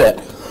me get that.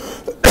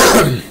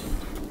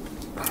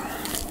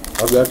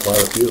 I've got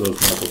quite a few of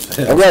those Michael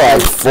Sam. I've got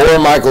like 4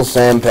 Michael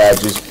Sam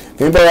patches.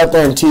 If anybody out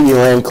there in TV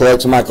land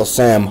collects a Michael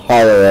Sam,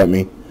 holler at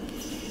me.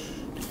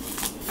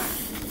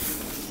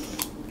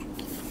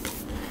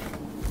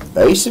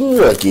 Base and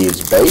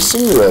rookies, base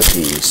and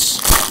rookies.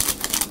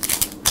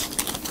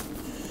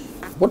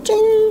 What?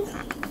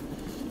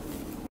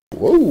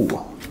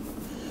 Whoa.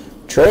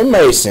 Trey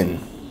Mason,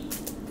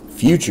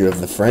 future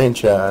of the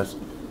franchise.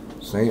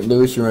 St.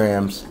 Louis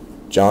Rams,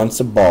 John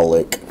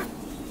Sabolic.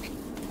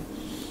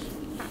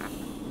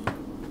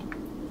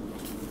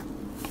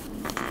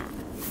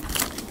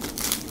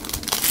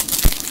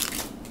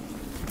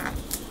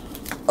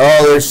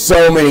 Oh, there's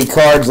so many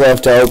cards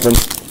left to open.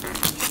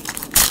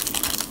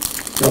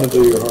 Don't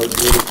do your hard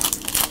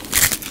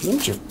work.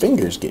 Don't your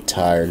fingers get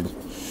tired?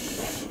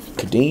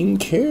 Kadeem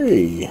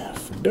Carey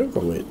for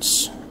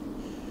Dugowitz.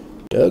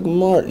 Doug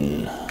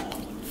Martin.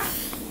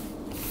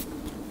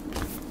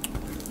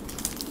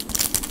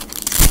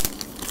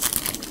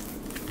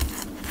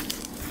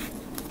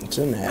 It's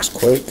an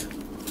assquake.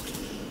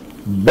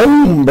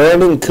 Boom,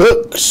 Brandon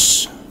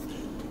Cooks.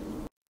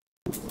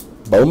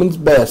 Bowman's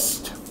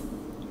best.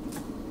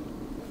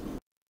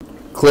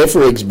 Cliff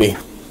Rigsby.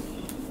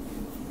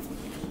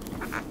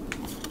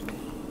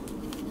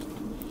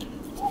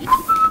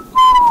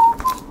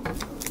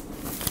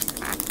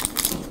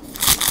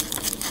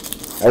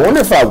 I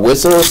wonder if I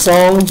whistle a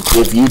song,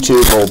 if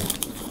YouTube will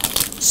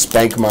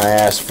spank my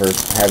ass for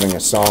having a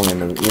song in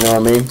the, you know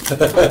what I mean?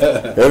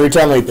 Every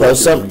time we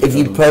post something, if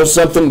you post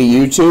something to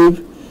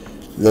YouTube,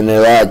 then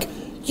they're like,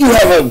 you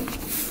have a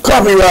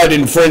copyright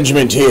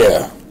infringement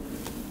here.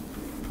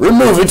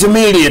 Remove it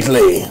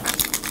immediately.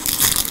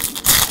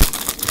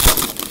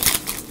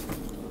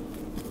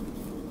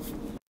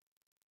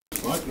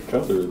 I like the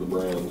color of the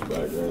Browns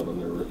background on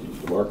their rookies.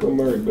 DeMarco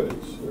Murray base.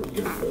 There we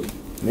go, Cody.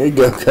 There you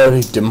go,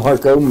 Cody.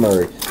 DeMarco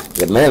Murray.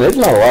 Yeah, man, there's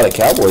not a lot of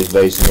Cowboys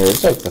base in here.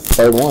 It's like the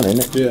 3rd one,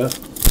 isn't it? Yeah.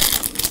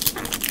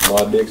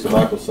 Rod Dixon,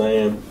 Michael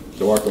Sam,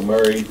 DeMarco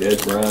Murray, Des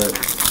Bryant.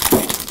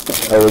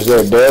 Oh, is there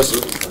a Des?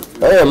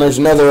 Oh, and there's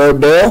another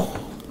Odell.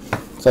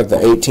 It's like the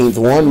 18th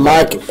one.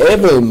 Mike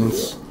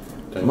Evans.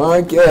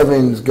 Mike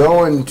Evans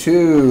going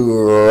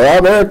to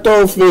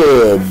Roberto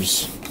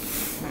Phibbs.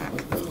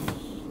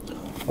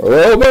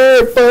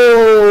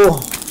 Roberto.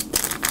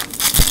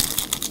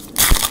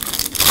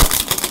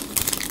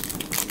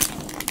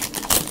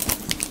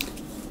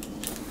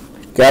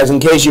 Guys, in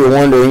case you're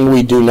wondering,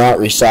 we do not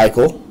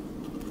recycle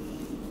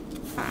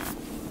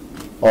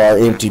our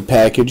empty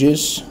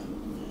packages.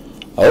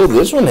 Oh,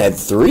 this one had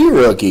 3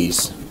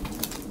 rookies.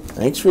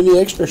 Thanks for the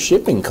extra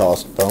shipping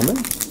cost, Bowman.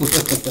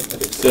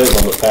 It says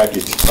on the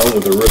package, home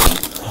of the rookie.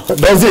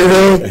 Does it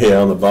really? Yeah,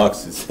 on the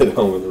box it said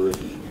home of the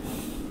rookie.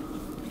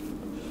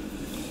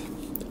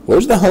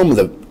 Where's the home of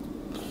the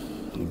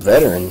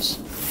veterans?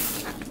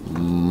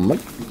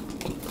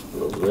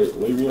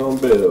 Le'Veon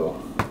Bell.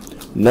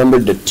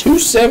 Numbered to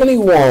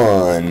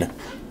 271.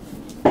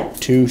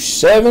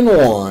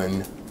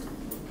 271.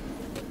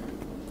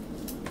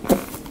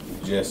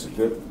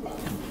 Jessica.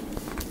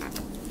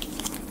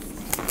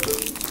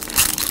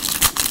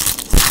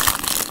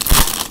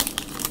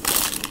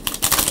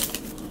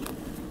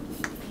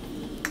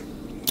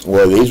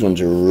 Well, these ones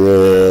are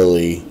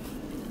really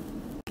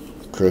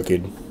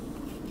crooked.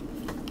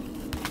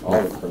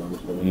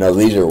 No,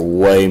 these are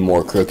way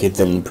more crooked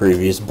than the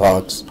previous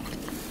box.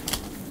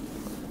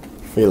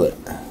 Feel it.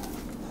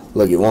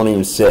 Look, it won't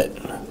even sit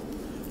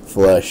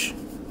flush.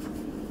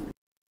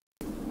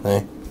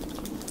 Hey?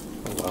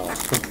 Wow.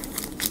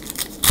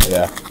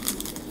 Yeah.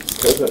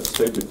 Because that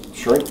stupid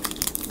shrink,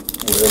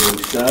 whatever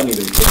shiny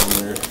they put on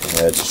there.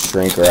 Yeah, it's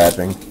shrink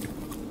wrapping.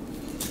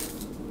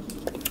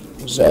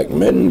 Zach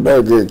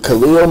Mittenberger,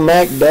 Khalil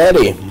Mack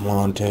Daddy,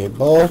 Monte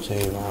Ball,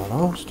 Tavon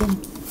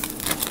Austin.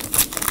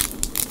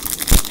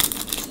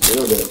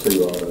 Still got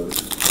 2 autos.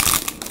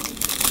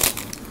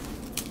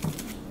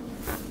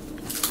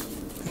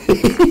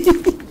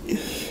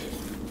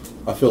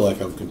 I feel like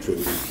I'm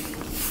contributing.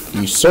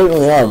 You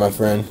certainly are, my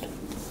friend.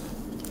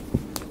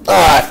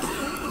 Alright.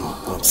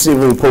 Let's see if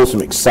we can pull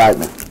some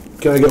excitement.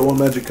 Can I get one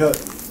magic cut?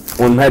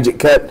 One magic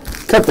cut.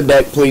 Cut the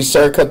deck, please,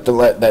 sir. Cut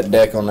that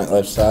deck on that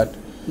left side.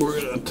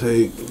 We're gonna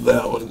take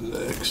that one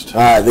next.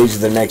 Alright, these are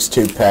the next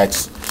 2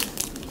 packs.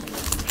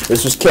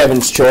 This was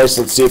Kevin's choice.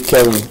 Let's see if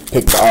Kevin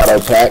picked the auto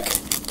pack.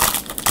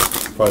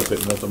 Probably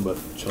pick nothing but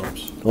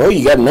chumps. Well,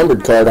 you got a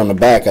numbered card on the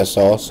back, I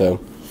saw, so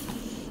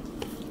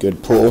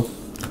good pull.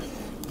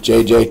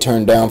 JJ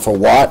turned down for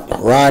Watt.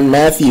 Ryan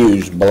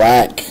Matthews,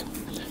 black,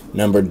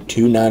 numbered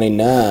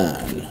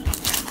 299.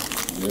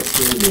 Yes,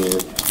 we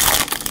did.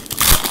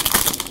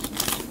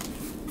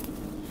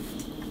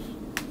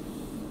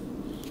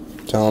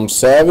 Tom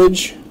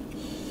Savage,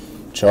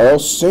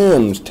 Charles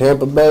Sims,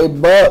 Tampa Bay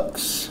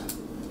Bucks,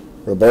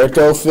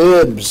 Roberto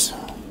Phibbs,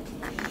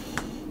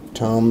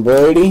 Tom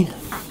Brady,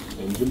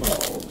 And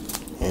Jamal.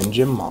 and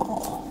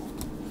Jamal.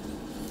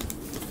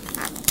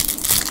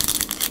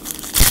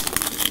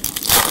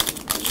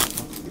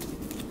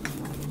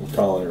 I'm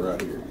calling it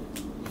right here.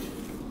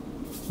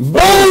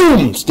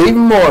 Boom! Stephen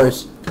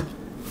Morris,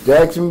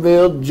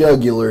 Jacksonville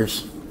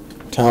Jugulars,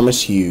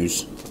 Thomas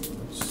Hughes.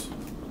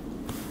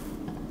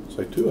 It's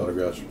like 2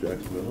 autographs for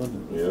Jacksonville,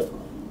 isn't it? Yeah.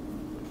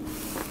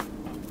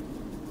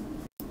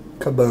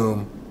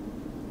 Kaboom.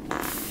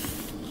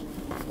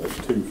 That's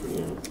 2 for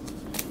him.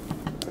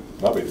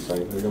 Might be the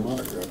same thing on my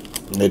autograph.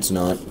 It's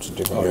not. It's a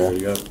different Oh, yeah, guy.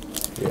 you got it.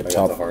 Yeah, I got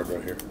top. the hard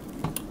right here.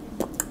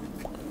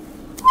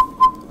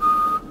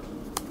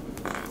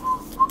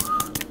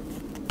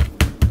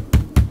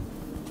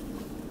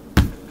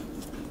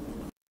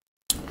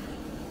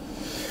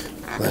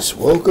 Les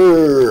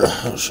Walker,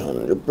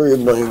 Sean Dupree,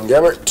 Blaine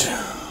Gabbert.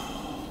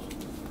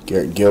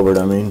 Garrett Gilbert,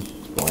 I mean.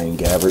 Blaine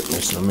Gabbert,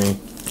 listen to me.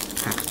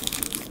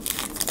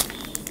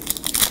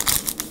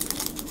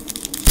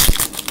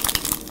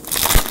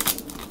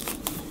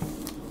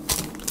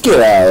 Get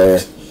out of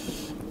there.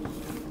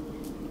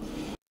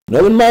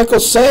 Another Michael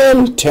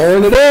Sam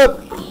tearing it up.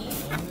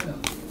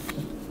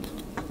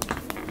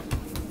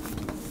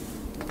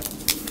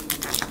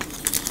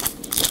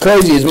 What's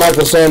crazy is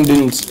Michael Sam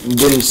didn't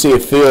see a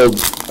field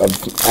of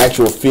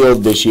actual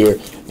field this year,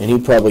 and he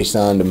probably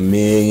signed 1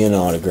 million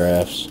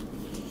autographs.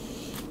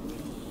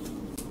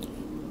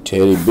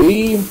 Teddy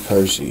B,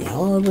 Percy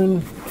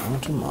Harvin,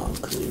 Hunter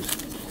Moncrief.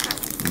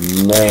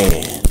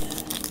 Man.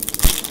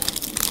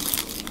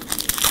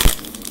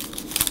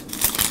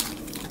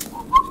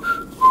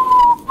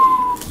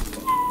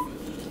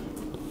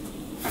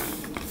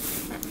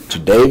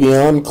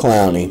 Davion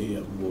Clowney. Yeah,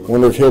 boy.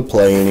 Wonder if he'll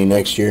play any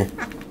next year.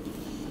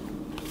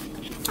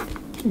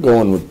 I'm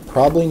going with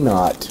probably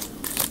not.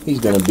 He's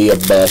going to be a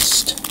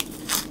best.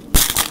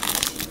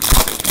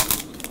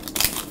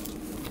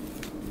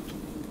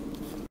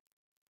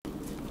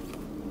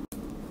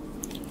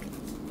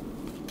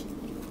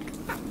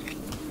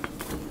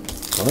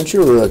 Bunch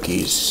of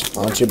rookies,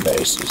 bunch of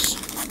bases.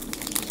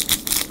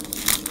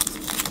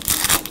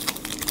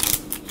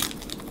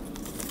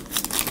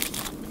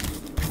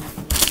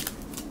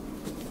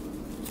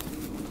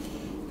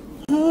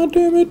 Oh,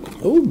 damn it.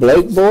 Oh,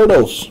 Blake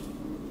Bortles.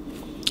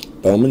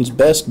 Bowman's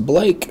best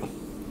Blake.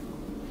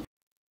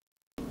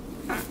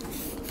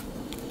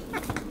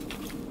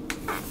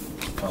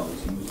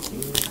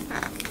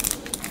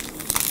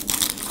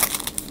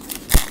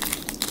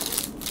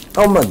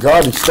 Oh my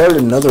God, he started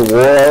another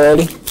war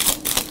already?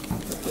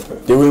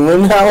 Did we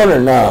win that one or I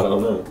not?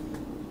 don't know.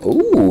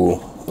 Ooh,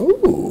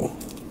 ooh.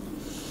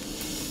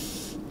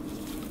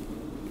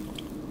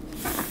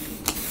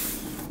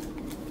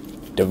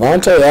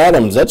 Devontae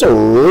Adams. That's a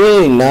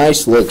really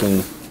nice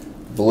looking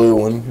blue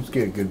one. Let's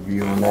get a good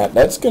view on that.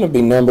 That's going to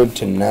be numbered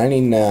to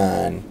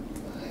 99.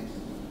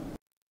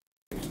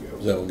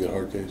 Is that one get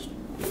hard case?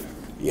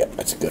 Yep,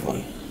 that's a good one.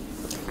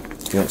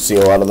 You don't see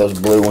a lot of those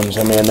blue ones.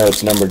 I mean, I know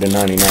it's numbered to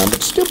 99,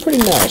 but still pretty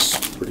nice.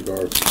 Pretty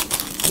hard.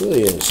 It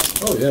really is.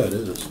 Oh yeah, it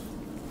is.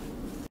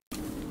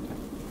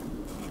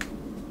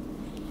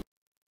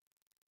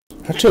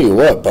 I'll tell you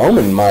what,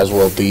 Bowman might as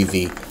well be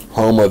the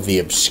home of the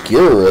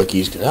obscure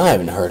rookies, because I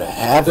haven't heard of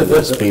half of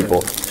these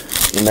people.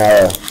 And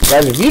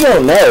guys, if you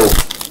don't know,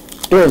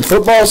 during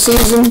football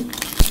season,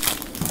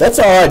 that's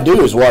all I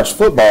do is watch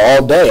football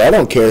all day. I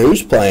don't care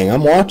who's playing.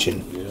 I'm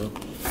watching. Yeah.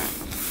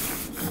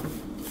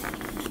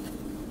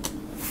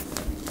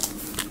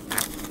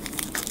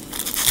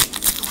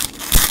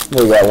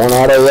 We got one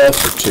auto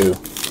left or two?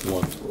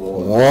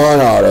 One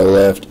auto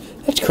left.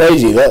 That's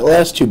crazy. That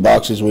last two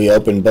boxes we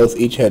opened,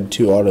 each had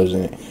two autos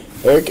in it.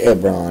 Eric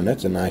Ebron.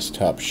 That's a nice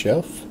top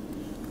shelf.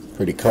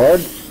 Pretty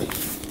card.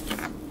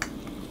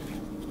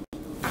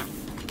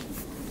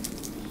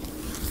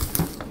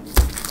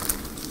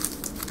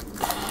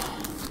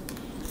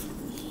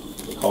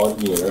 Call it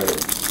again, right?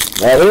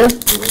 Right here?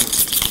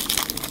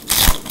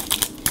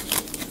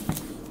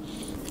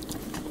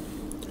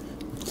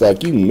 Looks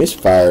like you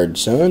misfired,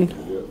 son.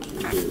 Yep,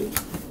 sure did.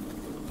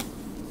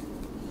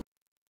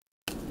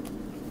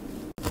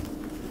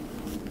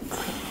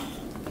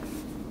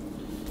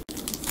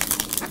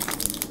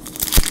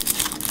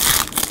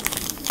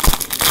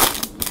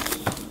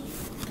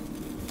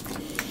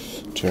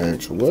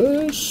 Terrence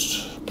West.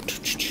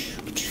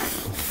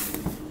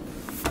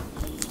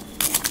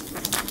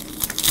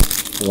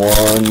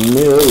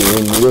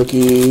 1,000,000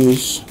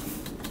 rookies.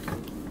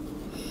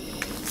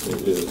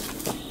 It is.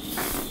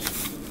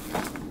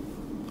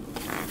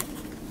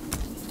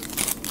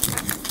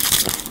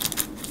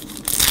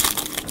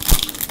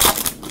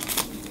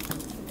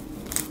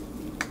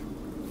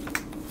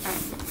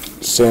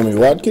 Sammy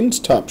Watkins,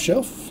 top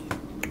shelf.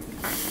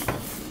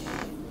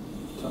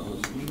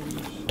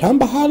 Tom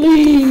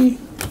Bahali.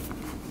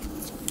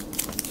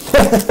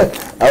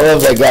 I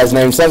love that guy's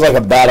name. Sounds like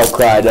a battle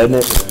cry, doesn't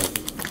it?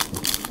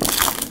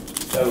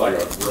 Sounds like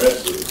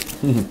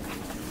aggressive.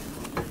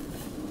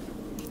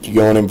 You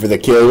going in for the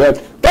kill? Like,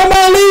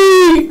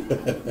 Bahali!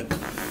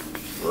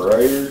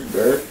 Raiders,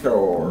 Derek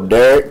Carr.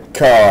 Derek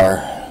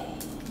Carr.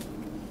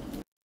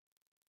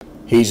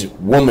 He's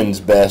woman's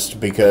best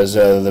because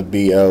the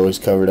BO is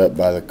covered up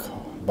by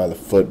the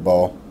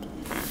football.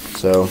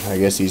 So I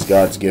guess he's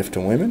God's gift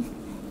to women.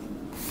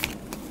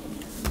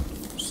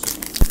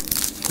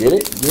 Get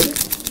it? Get it?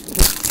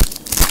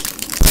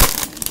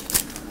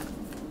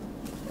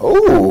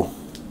 Oh,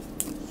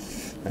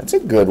 that's a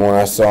good one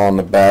I saw on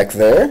the back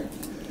there.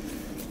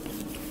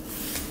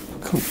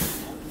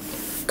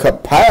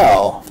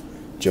 Kapow.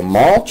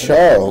 Jamal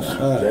Charles.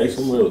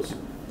 Jason Wilson.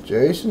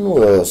 Jason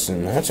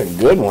Wilson. That's a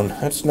good one.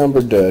 That's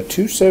numbered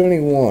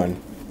 271.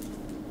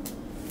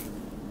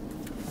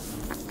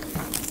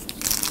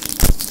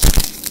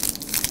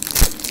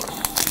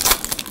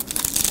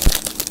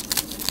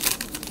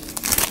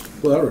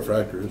 Well, that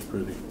refractor is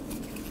pretty.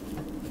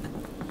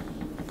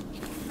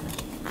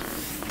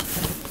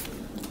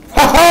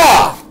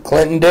 Ha-ha!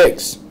 Clinton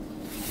Dix.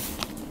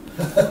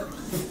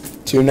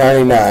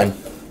 299.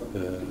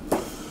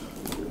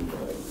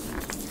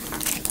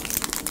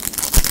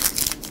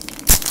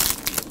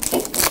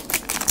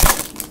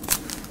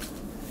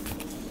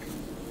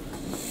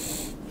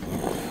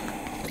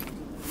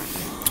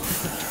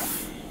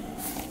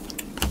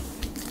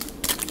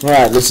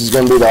 Alright, this is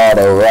going to be the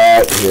auto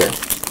right here.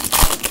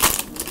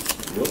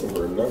 Looking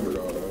for a numbered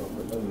auto.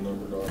 Another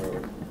numbered auto.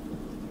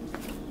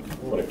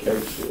 What a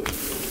case is.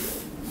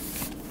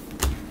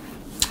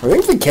 I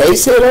think the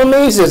case hit on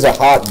these is a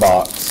hot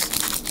box.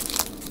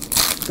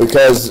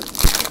 Because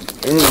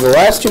in the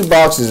last two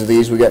boxes of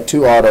these, we got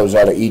two autos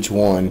out of each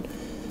one.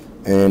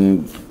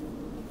 And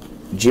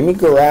Jimmy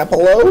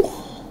Garoppolo.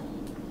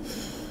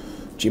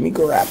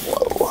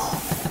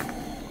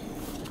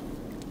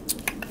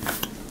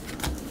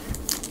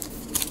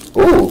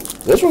 Ooh,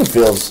 this one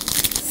feels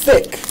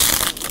thick.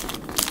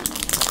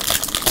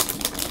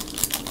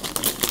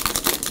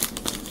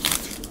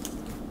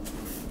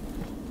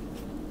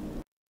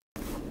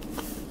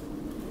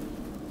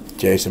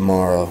 Jason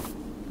Morrow.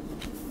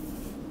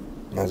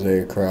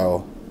 Isaiah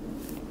Crowell.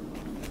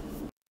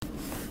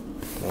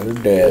 Another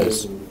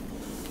Dez.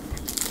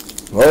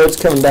 Well, it's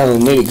coming down to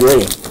the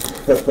nitty-gritty.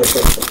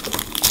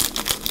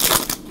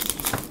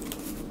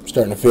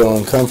 Starting to feel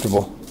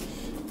uncomfortable.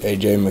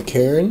 A.J.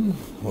 McCarron,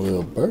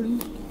 Will Burton,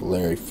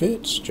 Larry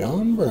Fitz,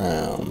 John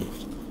Brown.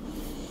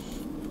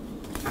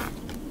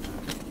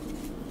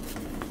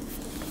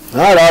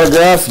 Alright,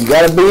 autograph, you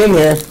gotta be in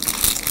here.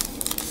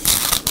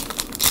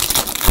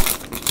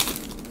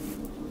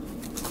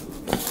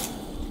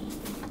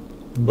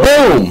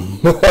 Boom!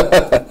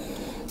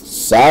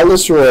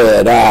 Silas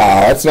Red.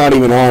 Ah, that's not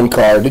even on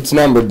card. It's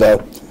numbered though.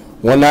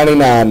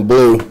 199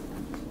 blue.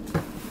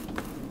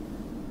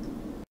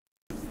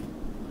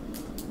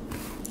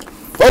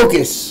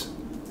 Focus.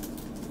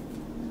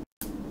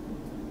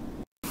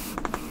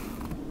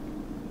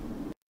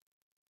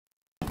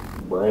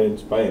 Brandon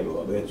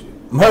Spandle, I bet you.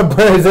 My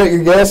brother, is that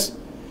your guess?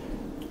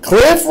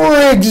 Cliff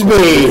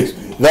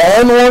Rigsby, the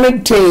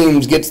unwanted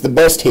teams, gets the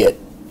best hit.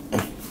 I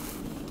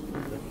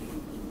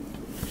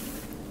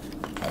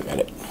got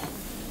it.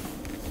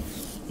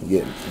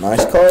 You get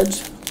nice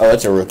cards. Oh,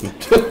 that's a rookie.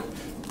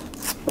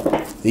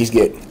 These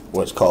get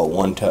what's called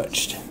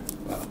one-touched.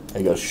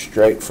 They go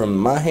straight from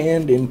my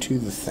hand into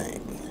the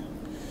thing.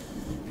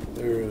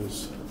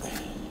 There's.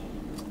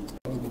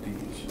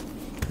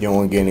 You don't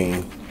want to get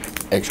any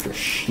extra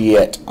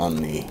shit on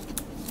the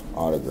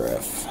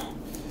autograph.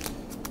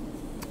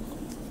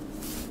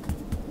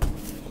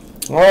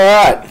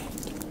 Alright.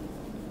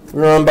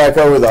 We're run back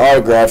over the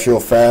autographs real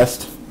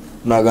fast.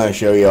 I'm not going to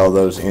show you all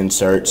those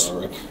inserts.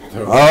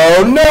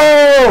 Oh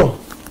no!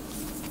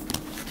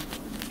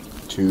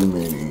 Too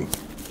many.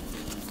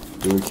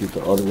 Do we keep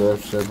the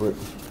autographs separate?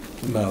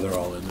 No, they're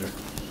all in there.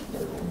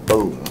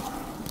 Boom.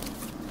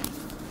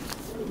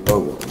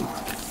 Boom.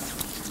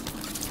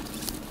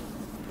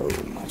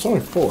 Boom. It's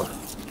only 4.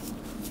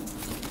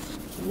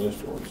 I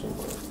missed one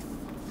somewhere.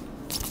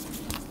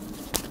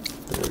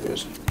 There it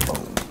is.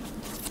 Boom.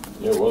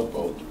 Yeah, it was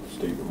both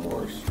Stephen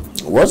Morris.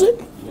 Was it?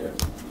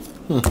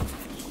 Yeah.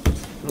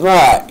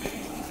 Right.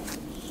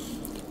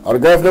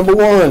 Autograph number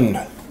 1.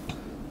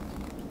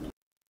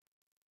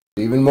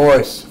 Stephen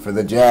Morris for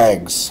the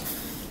Jags.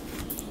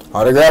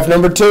 Autograph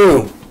number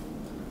 2.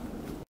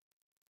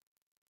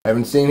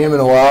 Haven't seen him in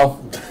a while.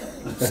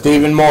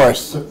 Stephen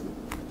Morris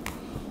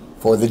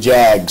for the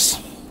Jags.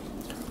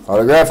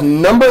 Autograph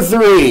number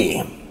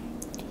 3.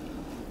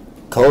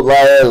 Colt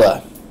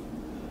Laela.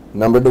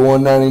 Numbered to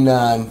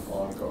 199.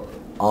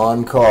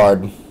 On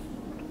card.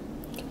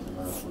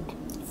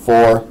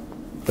 For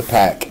the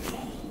Pack.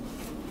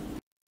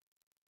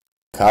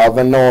 Kyle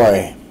Van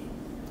Noy.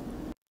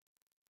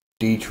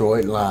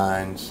 Detroit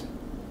Lions.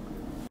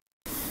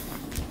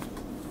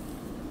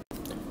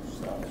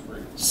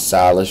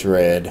 Silas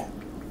Red.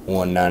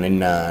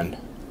 199.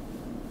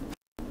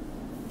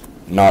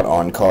 Not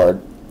on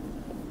card.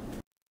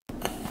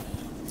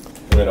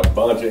 And then a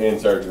bunch of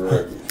inserts of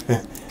rookies.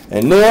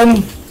 And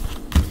then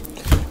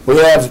we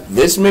have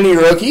this many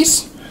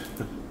rookies.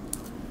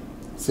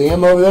 See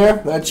them over there?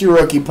 That's your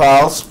rookie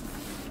piles.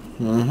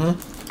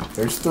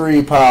 There's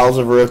 3 piles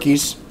of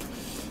rookies.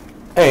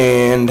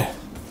 And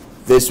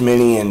this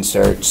many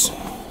inserts.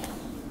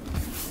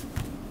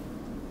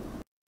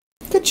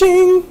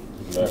 Ka-ching!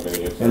 That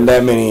many inserts. And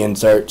that many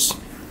inserts.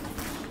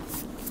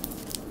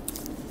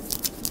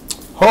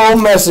 Whole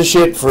mess of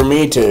shit for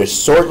me to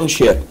sort and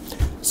ship.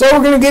 So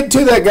we're going to get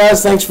to that,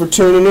 guys. Thanks for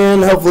tuning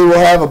in. Hopefully we'll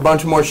have a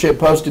bunch more shit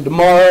posted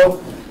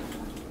tomorrow.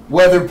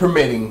 Weather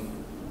permitting.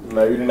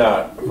 Maybe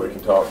tonight, if we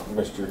can talk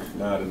Mr.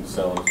 Knight into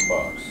selling his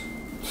box.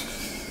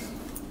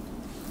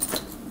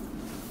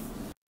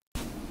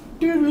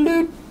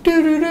 Doodle-doo,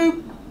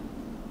 doodle-doo.